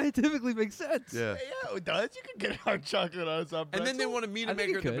 doesn't scientifically make sense. Yeah. Yeah, it does. You can get hot chocolate on something. And then they wanted me to I make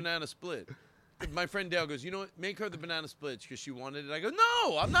think her you the could. banana split. My friend Dale goes, you know what? Make her the banana splits because she wanted it. I go,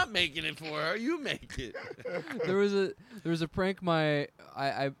 no, I'm not making it for her. You make it. There was a prank I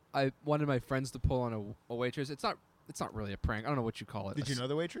wanted my friends to pull on a waitress. It's not really a prank. I don't know what you call it. Did you know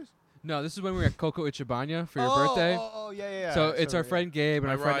the waitress? No, this is when we were at Coco Ichibana for your birthday. Oh, yeah. So it's our yeah. friend Gabe and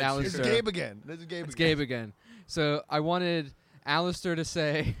My our friend ride's here. It's Alistair. Gabe again. This is Gabe It's again. Gabe again. So I wanted Alistair to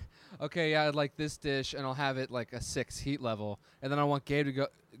say, okay, yeah, I'd like this dish, and I'll have it like a 6 heat level. And then I want Gabe to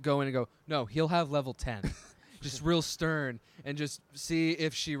go in and go, no, he'll have level 10. Just real stern, and just see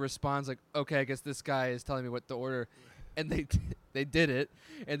if she responds like, okay, I guess this guy is telling me what to order. And they did it.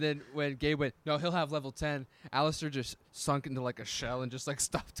 And then when Gabe went, no, he'll have level 10, Alistair just sunk into like a shell and just like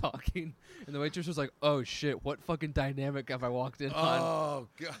stopped talking. And the waitress was like, oh shit, what fucking dynamic have I walked in on? Oh,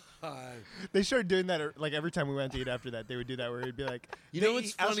 God. They started doing that like every time we went to eat after that. They would do that where he'd be like, You know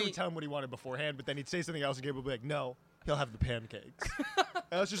what's Alistair funny? would tell him what he wanted beforehand, but then he'd say something else, and Gabe would be like, no, he'll have the pancakes. And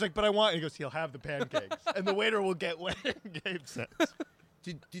I was just like, but I want. And he goes, he'll have the pancakes, and the waiter will get what Gabe says.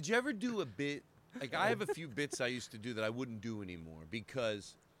 Did you ever do a bit? Like, I have a few bits I used to do that I wouldn't do anymore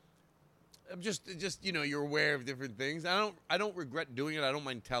because I'm just you're aware of different things. I don't regret doing it. I don't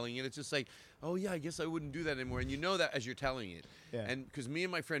mind telling it. It's just like, oh yeah, I guess I wouldn't do that anymore. And you know that as you're telling it. Yeah. And because me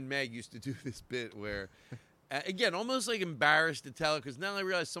and my friend Meg used to do this bit where, again, almost like embarrassed to tell it because now I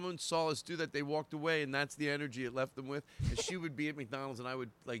realize someone saw us do that. They walked away, and that's the energy it left them with. And she would be at McDonald's, and I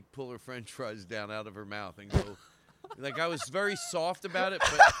would like pull her French fries down out of her mouth and go. Like, I was very soft about it,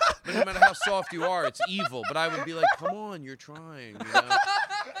 but no matter how soft you are, it's evil. But I would be like, come on, you're trying, you know?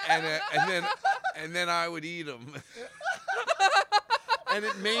 And then I would eat them. And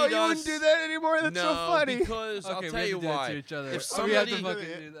it made Oh, us... you wouldn't do that anymore? That's no, so funny. because Okay, I'll we tell have you to do that why. to each other. If We have to somebody,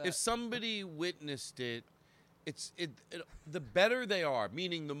 fucking do that. if somebody witnessed it, the better they are,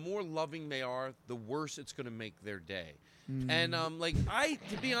 meaning the more loving they are, the worse it's going to make their day. And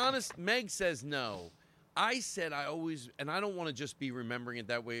to be honest, Meg says no. I said I always, and I don't want to just be remembering it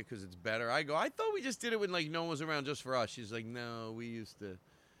that way because it's better. I go, I thought we just did it when like no one was around just for us. She's like, no, we used to,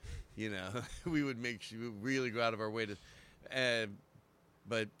 we would really go out of our way to,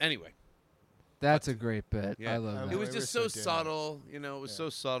 but anyway. That's a great bit. Yeah. I love It that. It was we just were so so doing subtle, it was so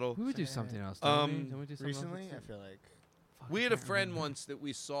subtle. We would do something else. Don't we do something Recently, else? I feel like. We had a friend once that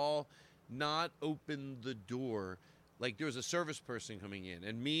we saw not open the door. Like there was a service person coming in,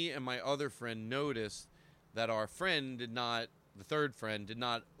 and me and my other friend noticed that our friend the third friend did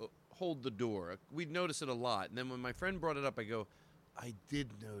not hold the door. We'd notice it a lot. And then when my friend brought it up, I go, I did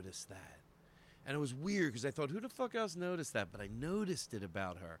notice that. And it was weird because I thought, who the fuck else noticed that? But I noticed it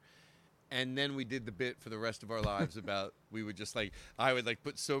about her. And then we did the bit for the rest of our lives about we would just like I would like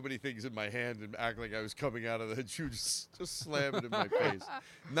put so many things in my hand and act like I was coming out of the she would just slam it in my face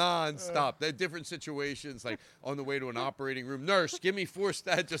non-stop. There are different situations like on the way to an operating room, nurse, give me 4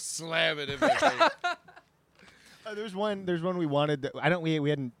 stat, just slam it in my face. There's one we wanted. We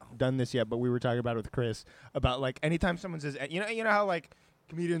hadn't done this yet, but we were talking about it with Chris about like anytime someone says, you know how like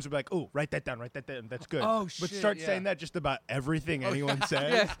comedians would be like, oh, write that down, that's good. Oh, But shit, start yeah. saying that just about everything anyone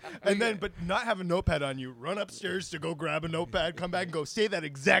says, Yeah. and then but not have a notepad on you. Run upstairs to go grab a notepad, come back and go say that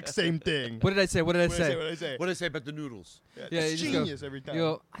exact same thing. What did I say? What did I What did I say? say? What did I say? What did I say about the noodles? Yeah, Yeah, it's you just go- genius every time. You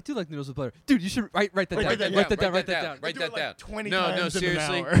go, I do like noodles with butter. Dude, you should write that down. Write that Write that down. down. Write that down. Write do that it, like, down. 20 no, times in an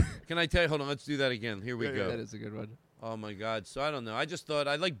seriously. hour. Can I tell you? Hold on, let's do that again. Here we Yeah, go. That is a good one. Oh my God! So I don't know. I just thought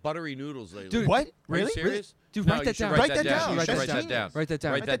I like buttery noodles lately. Dude, What? Are Really? you serious? Dude, No, write you that should down. Write Write that that down. down. You should That's write that genius. down. Write that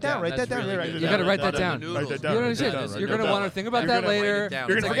down. Write that down. Write that That's down. really Write good. it You gotta down. write that Write down. it Noodles. Write that You know what I'm down. saying? Write that You're down. gonna want to think about You're that gonna write later. it down.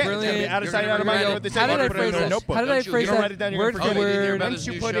 You're It's gonna like forget. It's gonna be brilliant. out of You're sight, gonna out of mind. forget. You know what they say? How did I Put it in phrase a that? notebook. How did I Don't you? phrase You don't that? write it down, you're Word gonna for forget it. word. Once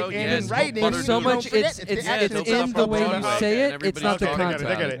you put it in Yes, writing, butter There's so noodles. much. you don't It's forget. it's The it's action in itself the way will you come say out. it. It's not the Everybody's I talking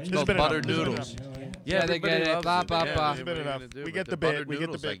get content. it. It's This has called been buttered enough. noodles. Yeah, they everybody get it. loves Ba, ba, Yeah, ba. what are It's you been gonna enough. do We with get the buttered bit. We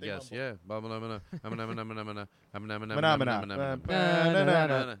get the noodles, bit. I guess. Yeah.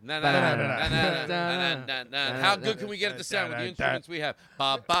 How good can we get it to sound with the instruments we have?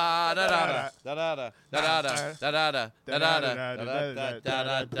 Ba ba da da da da da da da da da da da da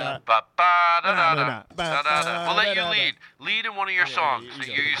da da. Ba-ba-da-da-da. We'll let you lead. Lead in one of your songs that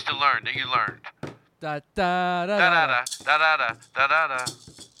you used to learn, that you learned. Da da da da. Da-da-da, da-da-da, da-da-da.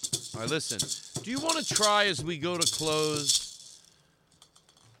 All right, listen. Do you want to try as we go to close?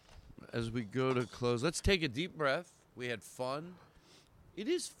 Let's take a deep breath. We had fun.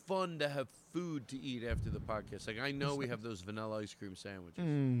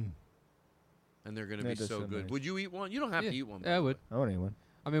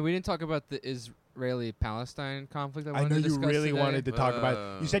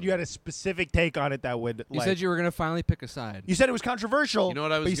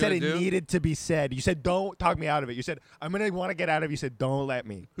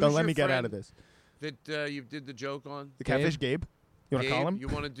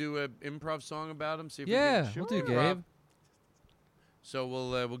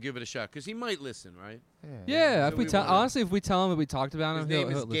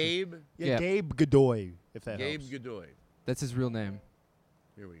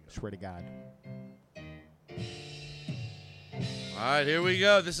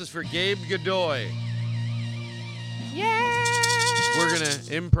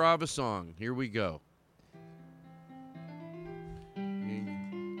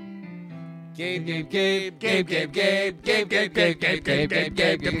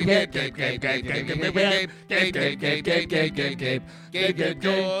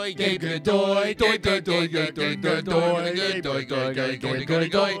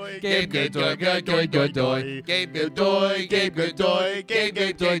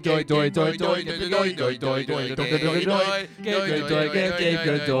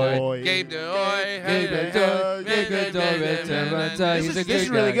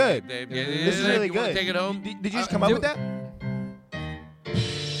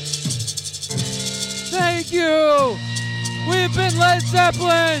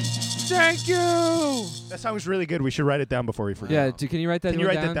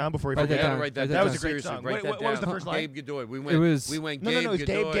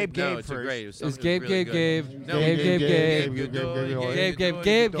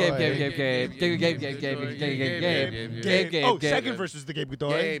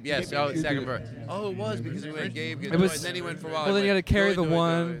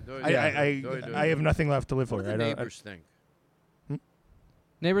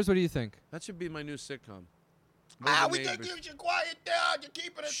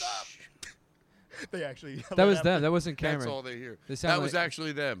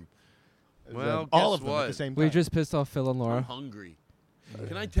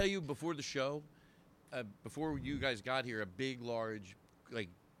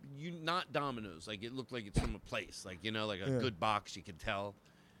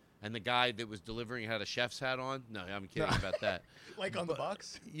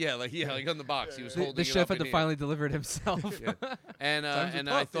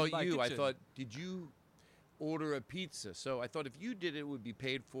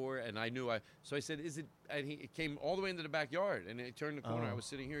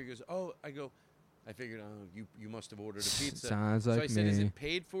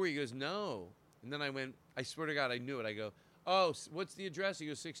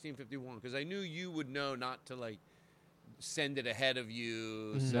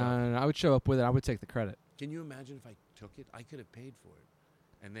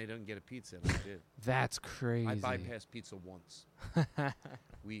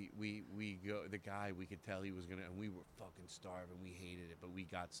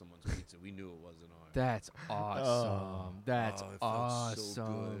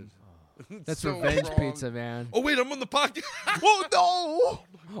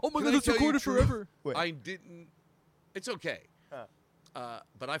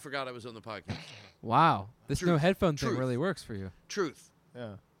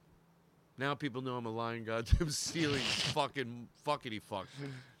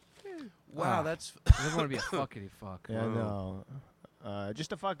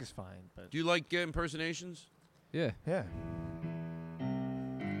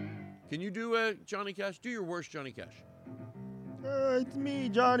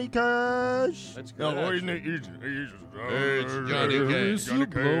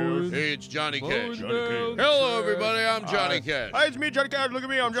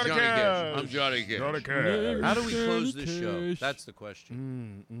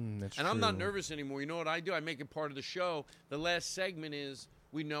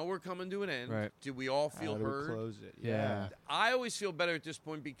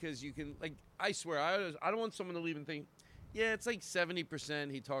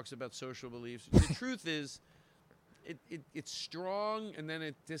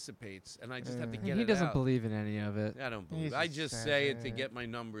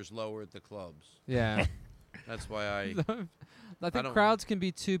 That's why I I think don't- crowds can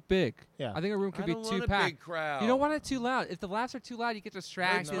be too big. Yeah. I think a room can I be don't too want a packed. big crowd. You don't want it too loud. If the laughs are too loud, you get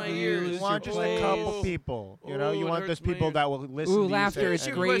distracted. my you ears. lose You want your just a couple place. people. You know, Ooh, you it want hurts those my people ears. that will listen Ooh, to you laughter, say it's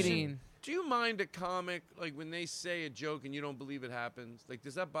and- grating. Do you mind a comic, like, when they say a joke and you don't believe it happens? Like,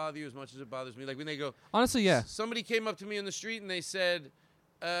 does that bother you as much as it bothers me? Like, when they go, Honestly, yeah. somebody came up to me in the street and they said,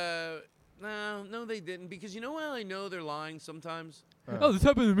 no, they didn't. Because you know how I know they're lying sometimes? Oh, this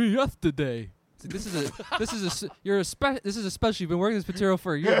happened to me yesterday. So this is a special. You've been working this material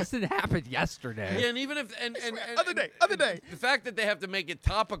for a year. This didn't happen yesterday. Yeah, and even if and Other day. the fact that they have to make it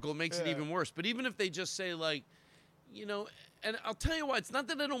topical makes it even worse. But even if they just say, like, you know, and I'll tell you why. It's not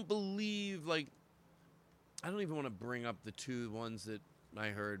that I don't believe, like, I don't even want to bring up the two ones that I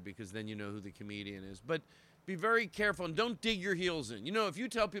heard because then you know who the comedian is. But be very careful and don't dig your heels in. You know, if you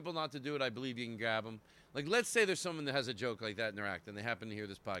tell people not to do it, I believe you can grab them. Like, let's say there's someone that has a joke like that in their act and they happen to hear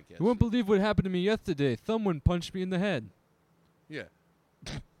this podcast. You won't believe what happened to me yesterday. Someone punched me in the head. Yeah.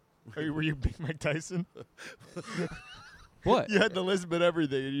 Were you big Mike Tyson? What? You had the list but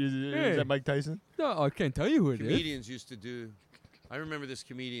everything. Hey. Is that Mike Tyson? No, I can't tell you who it is. Comedians used to do. I remember this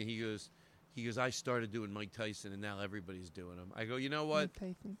comedian. He goes, I started doing Mike Tyson, and now everybody's doing him. I go, you know what?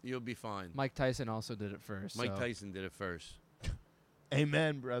 You'll be fine. Mike Tyson also did it first. Mike so. Tyson did it first.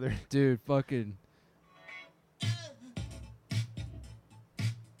 Amen, brother. Dude, fucking.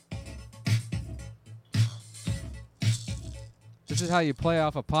 This is how you play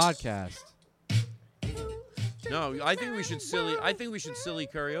off a podcast. No, I think we should silly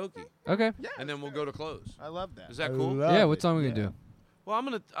karaoke, Okay. and then we'll go to close. I love that. Is that cool? Yeah, what song we gonna do? Well,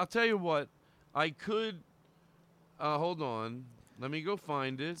 I'll tell you what. I could. Hold on. Let me go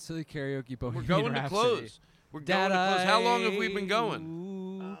find it. Silly karaoke Bohemian We're going to Rhapsody. close. We're going to close. How long have we been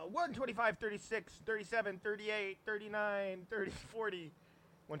going? 1, 25, 36, 37, 38, 39, 30, 40.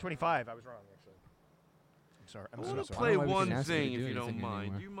 125. I was wrong, actually. I'm sorry. I I'm want so to sorry. play why we one can ask you to thing do if you don't anything mind.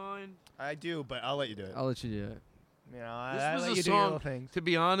 anymore. Do you mind? I do, but I'll let you do it. I'll let you do it. You know, This I was let a you do your song. little things. To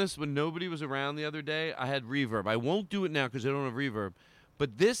be honest, when nobody was around the other day, I had reverb. I won't do it now because I don't have reverb.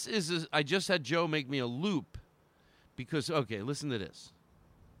 But this is. I just had Joe make me a loop because. Okay, listen to this.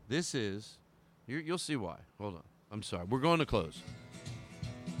 This is. You'll see why. Hold on. I'm sorry. We're going to close.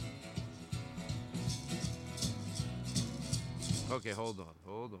 Okay, hold on.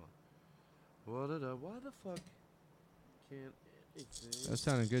 Why the fuck can't it? That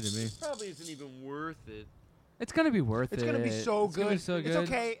sounded good to me. Probably isn't even worth it. It's gonna be worth It's it. gonna be so It's good. gonna be so It's good.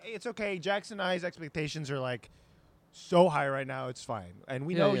 okay. It's okay. Jackson and I's expectations are like so high right now. It's fine, and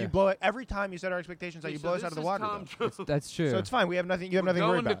we Yeah, know yeah. you blow it every time. You set our expectations out. You So blow us this out of the is water. Tom though. Jones. That's true. So it's fine. We have nothing. You have We're nothing to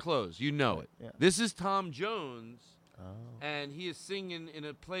worry going to about. close. You know it. Yeah. This is Tom Jones, Oh. and he is singing in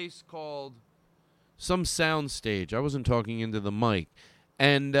a place called some sound stage. I wasn't talking into the mic,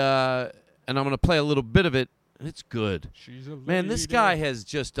 and I'm going to play a little bit of it, and it's good. Man, this guy has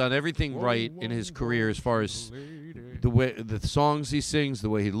just done everything right in his career as far as the way the songs he sings, the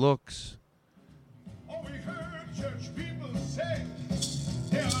way he looks. Oh, we heard church people say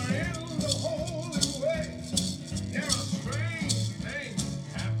they are in the holy way. There are strange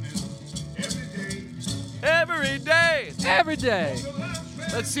things happening every day. Every day. Every day.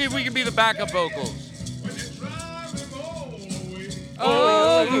 Let's see if we can be the backup vocals. When they drive them all away.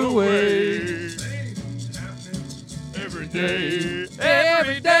 All the way. Things happening Every day.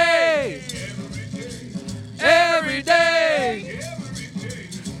 Every day. Every day.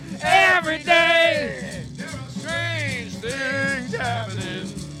 Every day. Strange things happening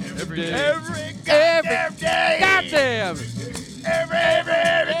every day. Every goddamn day. Goddamn. Every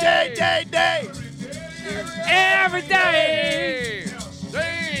day. Every day.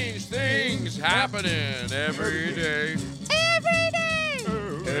 Strange things happening every day. Every day.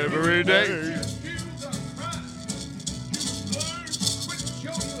 Every day.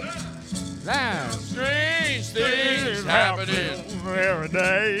 Now. Strange things happening. Every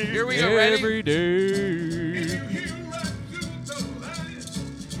day. Here we go. Ready? Every day.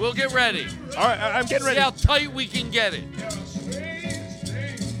 We'll get ready. All right, I'm getting See ready. how tight we can get it.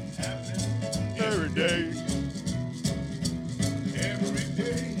 Every day.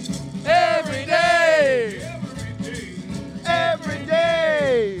 Every day. Every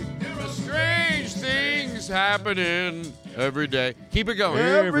day. Strange things happening every day. Keep it going.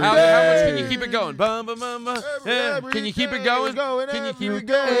 Every How day. much can you keep it going? Bum, bum, bum, bum. Every Can you keep it day, going? it's going Can you keep every it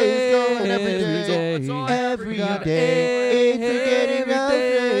day, going? it's going every Every day. It's on Every Gotta day. It's getting out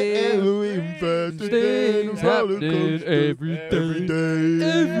day. faster than Things a roller happening coaster. every Every day.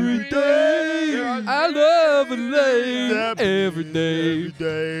 day. Every day. I love a lane. Every day. Every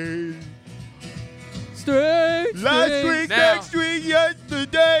day. Strange Last things. week, Now- next week,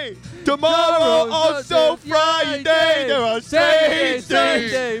 yesterday. Tomorrow, also Friday. There are strange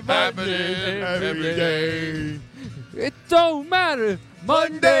things happening every day. It don't matter.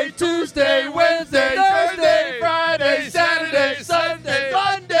 Monday, Tuesday, Wednesday, Thursday, Friday, Saturday, Sunday,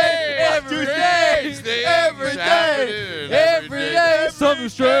 Monday, every day, something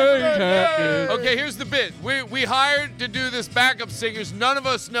strange happens. Okay, here's the bit. We hired to do this backup singers. None of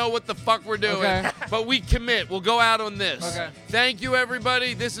us know what the fuck we're doing, but we commit. We'll go out on this. Okay. Thank you,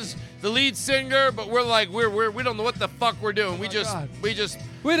 everybody. This is the lead singer, but we're like we don't know what the fuck we're doing. We don't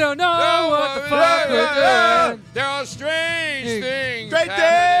know what the fuck we're doing. There are strange things Great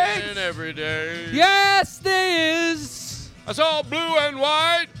happening things. every day. Yes, there is. I saw blue and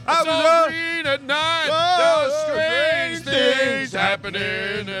white. I I saw was green at night. Oh, There are strange strange things things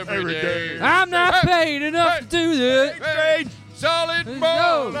happening every day. I'm not paid enough to do this. Strange. Solid No.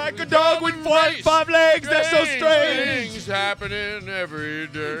 bone. Like a dog with five legs. That's so strange. Things happening every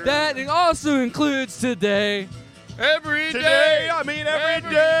day. That also includes today, Every Today, day. I mean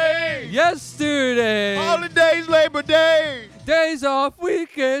every day. yesterday, Holidays, Labor Day. days off,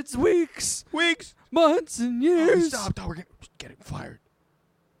 weekends, weeks, Weeks. months, and Oh, years. stop. We're getting fired.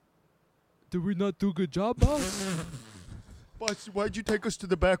 Did we not do a good job, boss? Boss, why'd you take us to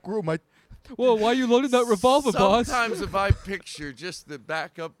the back room? Well, why are you loading that revolver, boss? Sometimes if I picture just the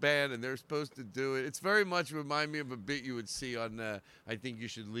backup band and they're supposed to do it, it's very much remind me of a bit you would see on I Think You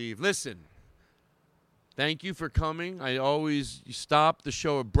Should Leave. Listen, thank you for coming. You stop the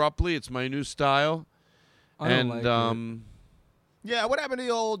show abruptly. It's my new style. I don't like it. Yeah, what happened to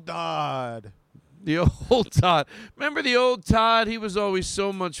the old Dodd? The old Todd. Remember the old Todd? He was always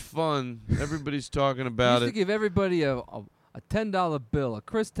so much fun. Everybody's talking We about used to it. give everybody a $10 bill, a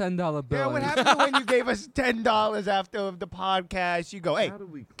Chris $10 bill. Yeah, what happened to when you gave us $10 after the podcast? You go, hey, How do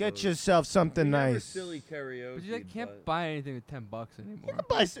we get close? yourself something nice. Silly karaoke. But you can't buy anything with $10 anymore. You can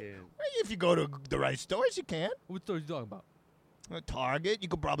buy if you go to the right stores, you can. What store are you talking about? Target, you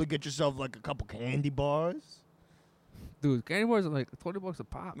could probably get yourself like a couple candy bars. Dude, candy bars are like $20 a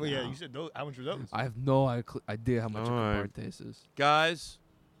pop. Well, yeah, now. you said those. How much were those? I have no idea how much a All right. bar taste is. Guys,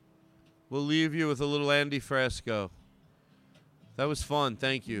 we'll leave you with a little Andy Fresco. That was fun.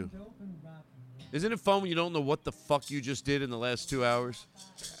 Thank you. Isn't it fun when you don't know what the fuck you just did in the last 2 hours?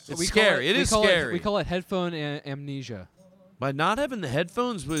 It's scary. It is scary. We call it headphone amnesia. By not having the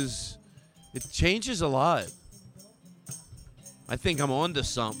headphones it changes a lot. I think I'm on to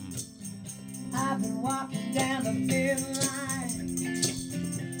something. I've been walking down the thin line.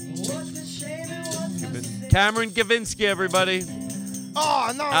 What's the shame and what's the sin? Cameron Gavinsky, everybody.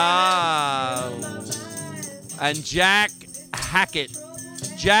 Oh, no. And Jack Hackett.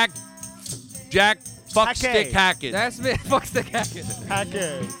 Jack Fuckstick Hackett. That's me. Fuckstick Hackett.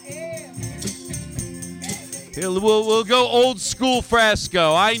 Here, we'll go old school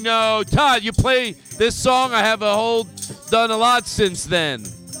Fresco. I know. Todd, you play this song. I have done a lot since then.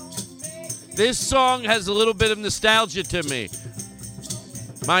 This song has a little bit of nostalgia to me.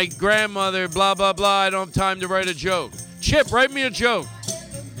 My grandmother, blah, blah, blah. I don't have time to write a joke. Chip, write me a joke.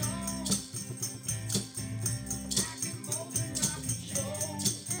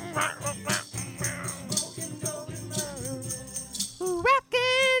 Rock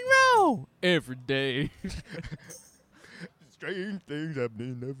and roll every day. Strange things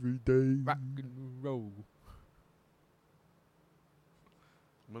happening every day. Rock and roll.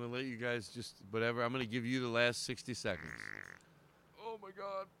 I'm going to let you guys just whatever. I'm going to give you the last 60 seconds. Oh my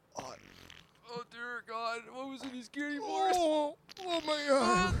God. Oh dear God. What was in these candy bars? Oh my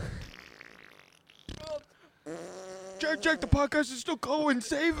God. Check, the podcast is still going.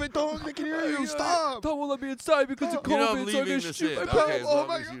 Save it. Don't they can hear you. Stop. Don't let me inside because of You know I'm COVID. So I'm leaving gonna this shoot in. my Okay, pal. as Oh long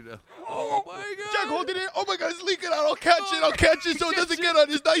my as God. you know. Oh my God. Jack, hold it in. Oh my God, it's leaking out. I'll catch it so it doesn't get on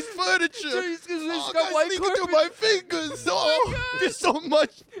his nice furniture. Jeez, 'cause it's Oh, got God, white it's leaking through carpet. my fingers. Oh, there's so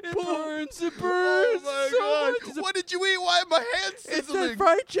much. It poop. burns. It Oh burns. my so God. much. It's a- What did you eat? Why are my hands It's sizzling? that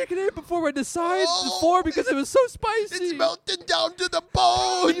fried chicken I ate before I decided Oh, before because it was so spicy. It's melting down to the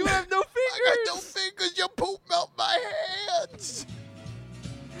bone. You have no fingers. I got no fingers. Your poop melt my hands.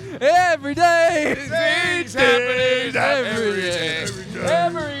 Every day. Things happening every day. Every day.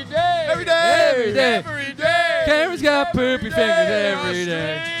 Every day. Every day. Every day. Cameron's got poopy fingers every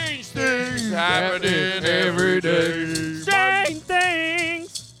day. Strange things happening every day. Strange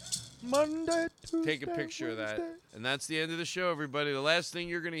things. Monday, Tuesday, Take a picture of that. Wednesday. And that's the end of the show, everybody. The last thing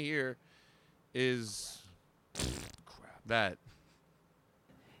you're going to hear is that.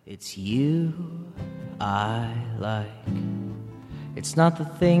 It's you I like. It's not the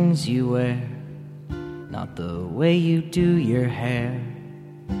things you wear, not the way you do your hair,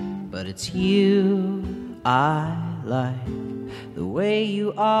 but it's you I like the way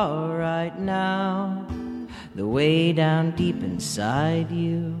you are right now, the way down deep inside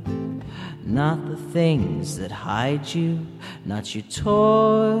you. Not the things that hide you, not your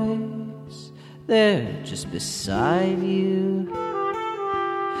toys, they're just beside you.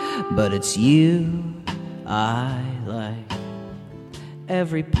 But it's you I like,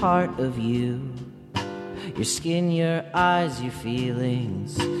 every part of you. Your skin, your eyes, your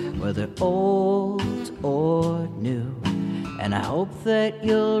feelings, whether old or new. And I hope that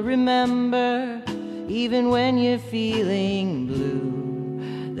you'll remember, even when you're feeling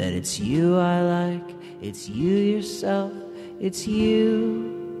blue, that it's you I like, it's you yourself, it's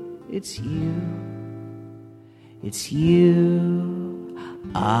you, it's you, it's you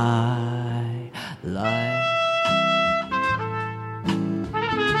I like.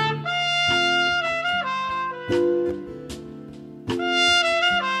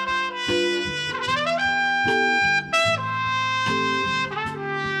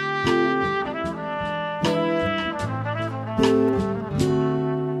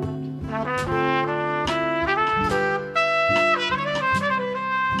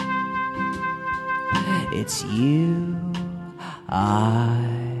 It's you I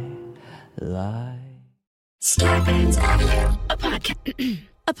like. Starbane's Audio,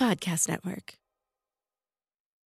 a podcast network.